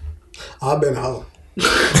life? I've been a hoe.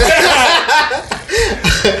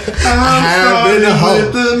 I've been a hoe.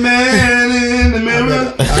 With the man in the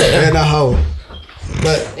mirror. I've been a hoe.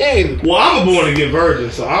 But hey, well, I'm a born again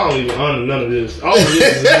virgin, so I don't even honor none of this. All of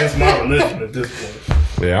this is against my religion at this point.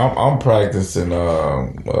 Yeah, I'm practicing.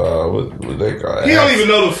 What they call it? He don't even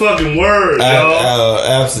know the fucking word, y'all.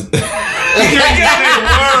 Absent. He can't get the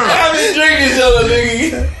word. I've been drinking soda,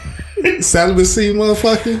 nigga. celibacy,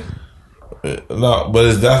 motherfucker. No,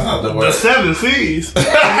 but that's not the word. The 7 C's.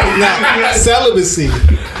 Celibacy.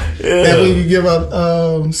 Yeah. That when you give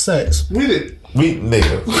up sex. We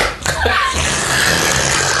nigga.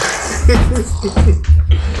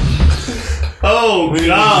 Oh, we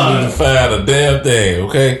God. didn't find a damn thing,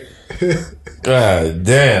 okay? God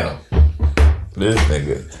damn. This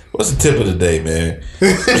nigga. What's the tip of the day, man?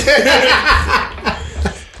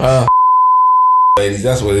 Ladies,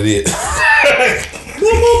 that's what it is.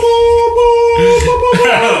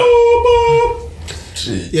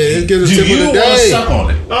 Shit. Yeah, it gives a tip of the day. Suck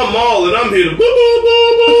on it. I'm all and I'm here to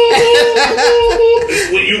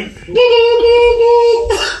It's when you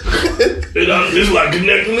and it's like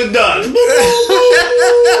connecting the dots.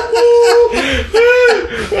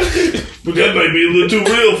 But that might be a little too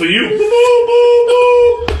real for you.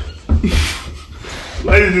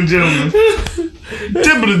 Ladies and gentlemen,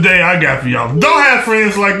 tip of the day I got for y'all. Don't have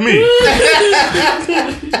friends like me.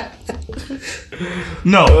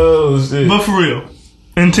 No. Oh, shit. But for real,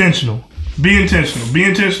 intentional. Be intentional. Be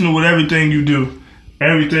intentional with everything you do,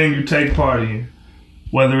 everything you take part in.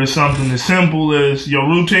 Whether it's something as simple as your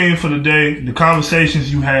routine for the day, the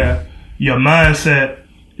conversations you have, your mindset,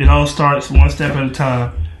 it all starts one step at a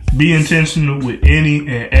time. Be intentional with any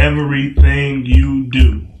and everything you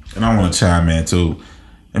do. And I want to chime in too.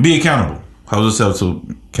 And be accountable. Hold yourself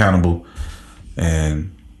accountable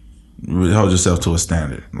and hold yourself to a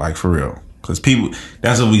standard. Like for real. Because people,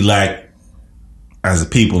 that's what we lack as a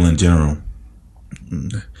people in general.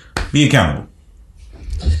 Be accountable.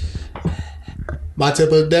 My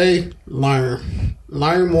tip of the day,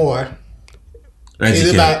 learn more.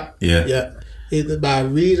 Educate. Either by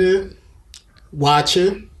reading,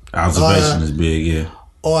 watching. Observation is big, yeah.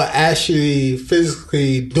 Or actually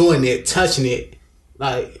physically doing it, touching it.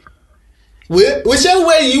 Like, whichever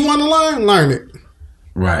way you want to learn it.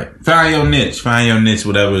 Right. Find your niche,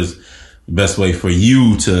 whatever is the best way for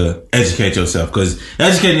you to educate yourself. Because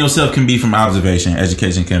educating yourself can be from observation.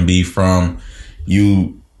 Education can be from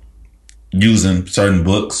you using certain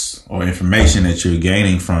books or information that you're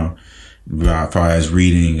gaining from, as far as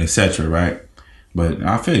reading, etc. Right? But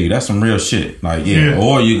I feel you. That's some real shit. Like, yeah.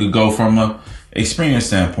 Or you could go from a experience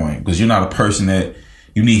standpoint, because you're not a person that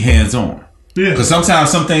you need hands on. Yeah. Because sometimes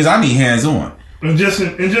some things I need hands on. And just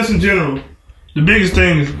in general, the biggest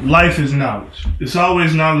thing is life is knowledge. It's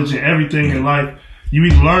always knowledge in everything in life. You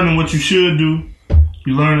either learning what you should do,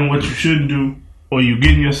 you learning what you shouldn't do, or you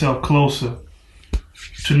getting yourself closer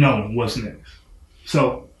to knowing what's next.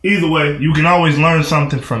 So either way, you can always learn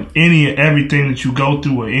something from any and everything that you go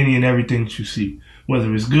through or any and everything that you see.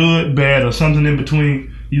 Whether it's good, bad, or something in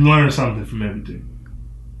between, you learn something from everything.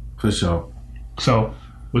 For sure. So,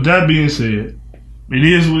 with that being said, it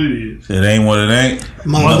is what it is. It ain't what it ain't.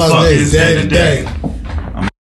 Motherfucker is dead today.